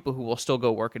 there are people who will still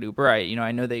go work at Uber.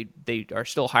 I know they are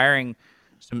still hiring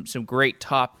some great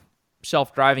top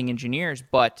self-driving engineers,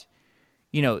 but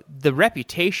the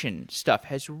reputation stuff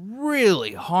has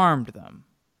really harmed them.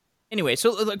 Anyway,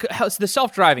 so how's the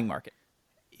self-driving market?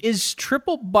 Is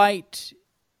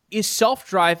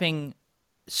self-driving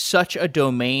such a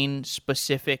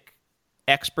domain-specific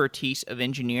expertise of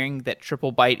engineering that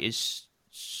TripleByte is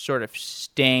sort of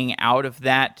staying out of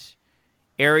that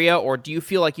area, or do you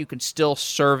feel like you can still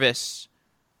service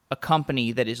a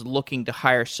company that is looking to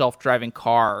hire self-driving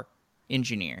car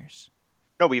engineers?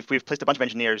 No, we've placed a bunch of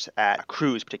engineers at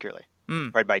Cruise, particularly,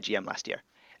 right by GM last year.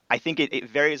 I think it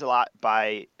varies a lot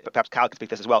by, perhaps Kyle can speak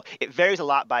to this as well. It varies a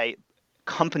lot by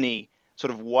company,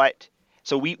 sort of what.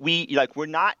 So we're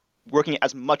not working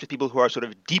as much with people who are sort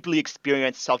of deeply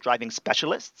experienced self-driving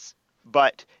specialists,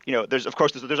 but there's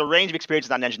a range of experiences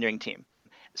on an engineering team.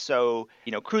 So,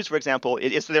 Cruise, for example,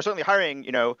 they're certainly hiring,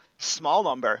 small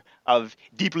number of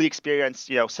deeply experienced,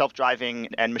 self-driving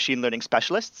and machine learning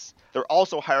specialists. They're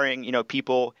also hiring,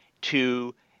 people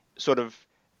to sort of,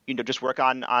 just work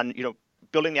on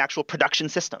building the actual production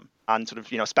system on sort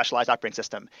of, specialized operating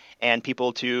system, and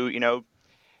people to,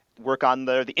 work on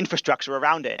the infrastructure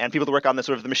around it, and people to work on the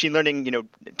sort of the machine learning,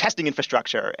 testing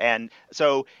infrastructure. And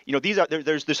so,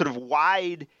 there's sort of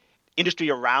wide industry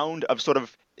around of sort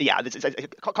of Yeah,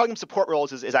 calling them support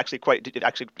roles is actually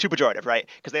actually too pejorative, right?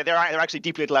 Because they're actually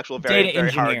deeply intellectual, very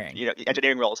hard,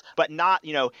 engineering roles. But not,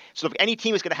 sort of any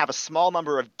team is going to have a small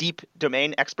number of deep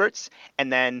domain experts,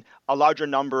 and then a larger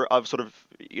number of sort of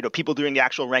people doing the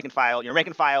actual rank and file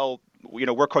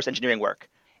workhorse engineering work.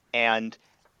 And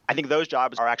I think those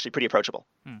jobs are actually pretty approachable.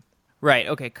 Right.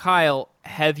 Okay, Kyle,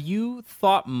 have you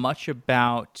thought much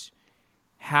about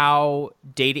how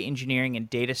data engineering and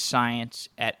data science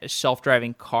at a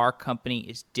self-driving car company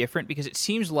is different? Because it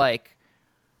seems like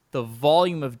the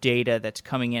volume of data that's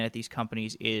coming in at these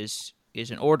companies is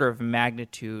an order of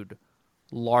magnitude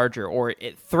larger, or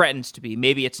it threatens to be.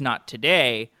 Maybe it's not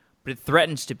today, but it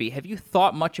threatens to be. Have you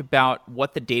thought much about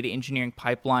what the data engineering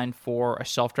pipeline for a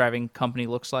self-driving company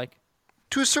looks like?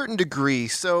 To a certain degree.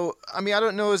 So, I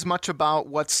don't know as much about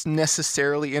what's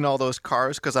necessarily in all those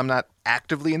cars because I'm not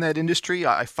actively in that industry.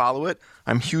 I follow it.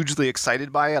 I'm hugely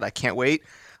excited by it. I can't wait.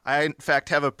 I, in fact,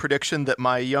 have a prediction that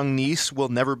my young niece will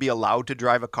never be allowed to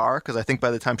drive a car because I think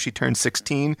by the time she turns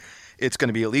 16, it's going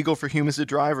to be illegal for humans to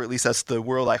drive, or at least that's the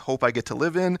world I hope I get to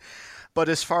live in. But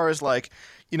as far as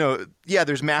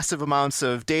there's massive amounts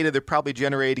of data. They're probably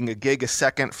generating a gig a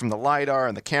second from the LiDAR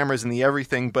and the cameras and the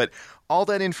everything, but all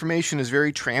that information is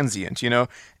very transient.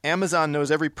 Amazon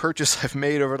knows every purchase I've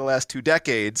made over the last 2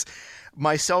 decades.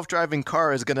 My self-driving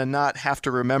car is going to not have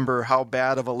to remember how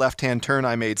bad of a left-hand turn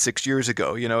I made 6 years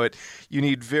ago. You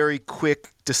need very quick,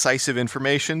 decisive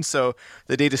information, so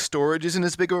the data storage isn't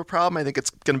as big of a problem. I think it's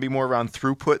going to be more around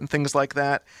throughput and things like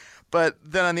that. But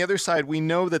then on the other side, we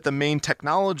know that the main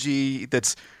technology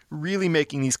that's really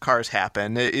making these cars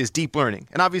happen is deep learning.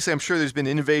 And obviously, I'm sure there's been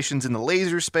innovations in the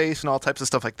laser space and all types of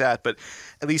stuff like that, but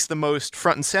at least the most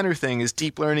front and center thing is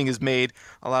deep learning has made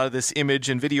a lot of this image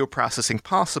and video processing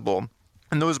possible.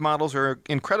 And those models are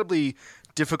incredibly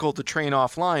difficult to train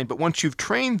offline, but once you've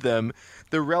trained them,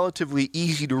 they're relatively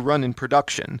easy to run in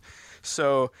production.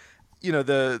 So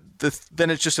then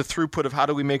it's just a throughput of how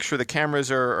do we make sure the cameras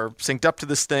are synced up to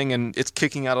this thing and it's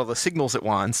kicking out all the signals at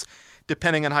once.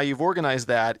 Depending on how you've organized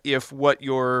that, if what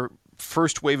your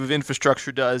first wave of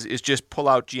infrastructure does is just pull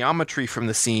out geometry from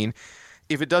the scene,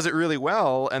 if it does it really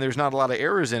well and there's not a lot of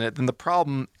errors in it, then the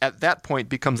problem at that point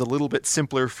becomes a little bit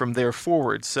simpler from there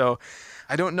forward. So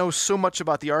I don't know so much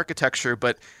about the architecture,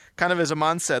 but kind of as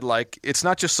Aman said, it's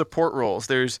not just support roles.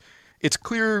 It's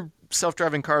clear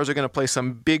self-driving cars are going to play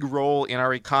some big role in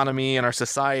our economy and our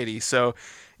society. So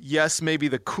yes, maybe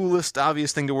the coolest,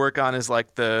 obvious thing to work on is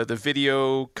the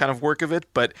video kind of work of it.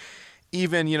 But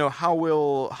even, how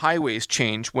will highways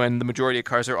change when the majority of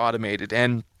cars are automated,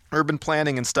 and urban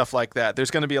planning and stuff like that?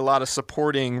 There's going to be a lot of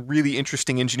supporting really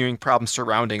interesting engineering problems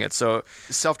surrounding it. So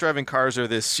self-driving cars are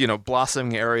this,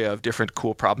 blossoming area of different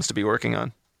cool problems to be working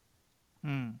on.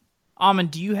 Aman,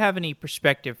 do you have any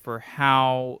perspective for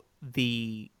how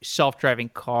the self-driving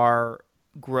car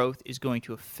growth is going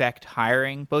to affect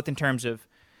hiring, both in terms of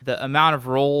the amount of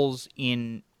roles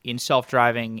in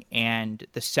self-driving and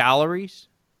the salaries?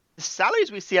 The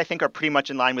salaries we see, I think, are pretty much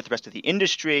in line with the rest of the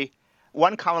industry.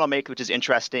 One comment I'll make, which is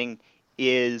interesting,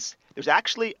 is there's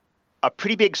actually a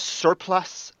pretty big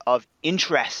surplus of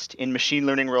interest in machine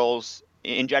learning roles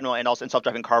in general and also in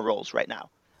self-driving car roles right now.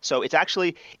 So it's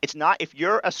not, if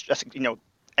you're a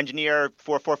engineer,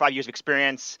 4 or 5 years of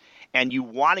experience, and you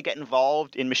want to get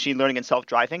involved in machine learning and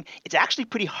self-driving, it's actually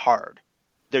pretty hard.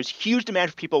 There's huge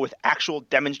demand for people with actual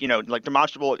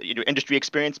demonstrable industry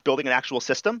experience building an actual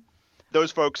system.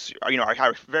 Those folks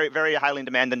are very, very highly in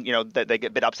demand, and they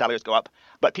get bid up, salaries go up.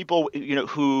 But people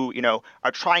who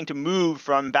are trying to move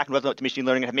from back-end web to machine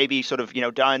learning and have maybe sort of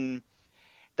done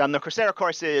the Coursera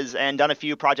courses and done a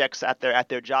few projects at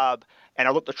their job and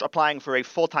are applying for a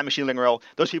full-time machine learning role,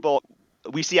 those people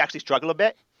we see actually struggle a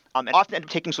bit. And often end up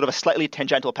taking sort of a slightly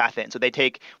tangential path in. So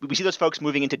we see those folks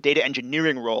moving into data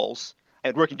engineering roles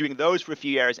and doing those for a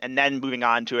few years and then moving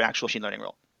on to an actual machine learning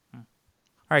role. All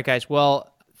right, guys.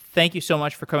 Well, thank you so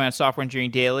much for coming on Software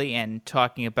Engineering Daily and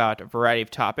talking about a variety of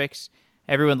topics.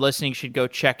 Everyone listening should go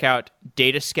check out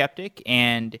Data Skeptic,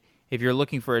 and if you're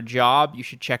looking for a job, you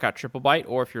should check out TripleByte,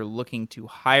 or if you're looking to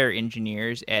hire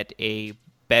engineers at a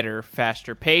better,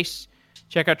 faster pace,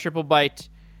 check out TripleByte.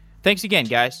 Thanks again,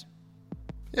 guys.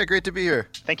 Yeah, great to be here.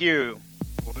 Thank you.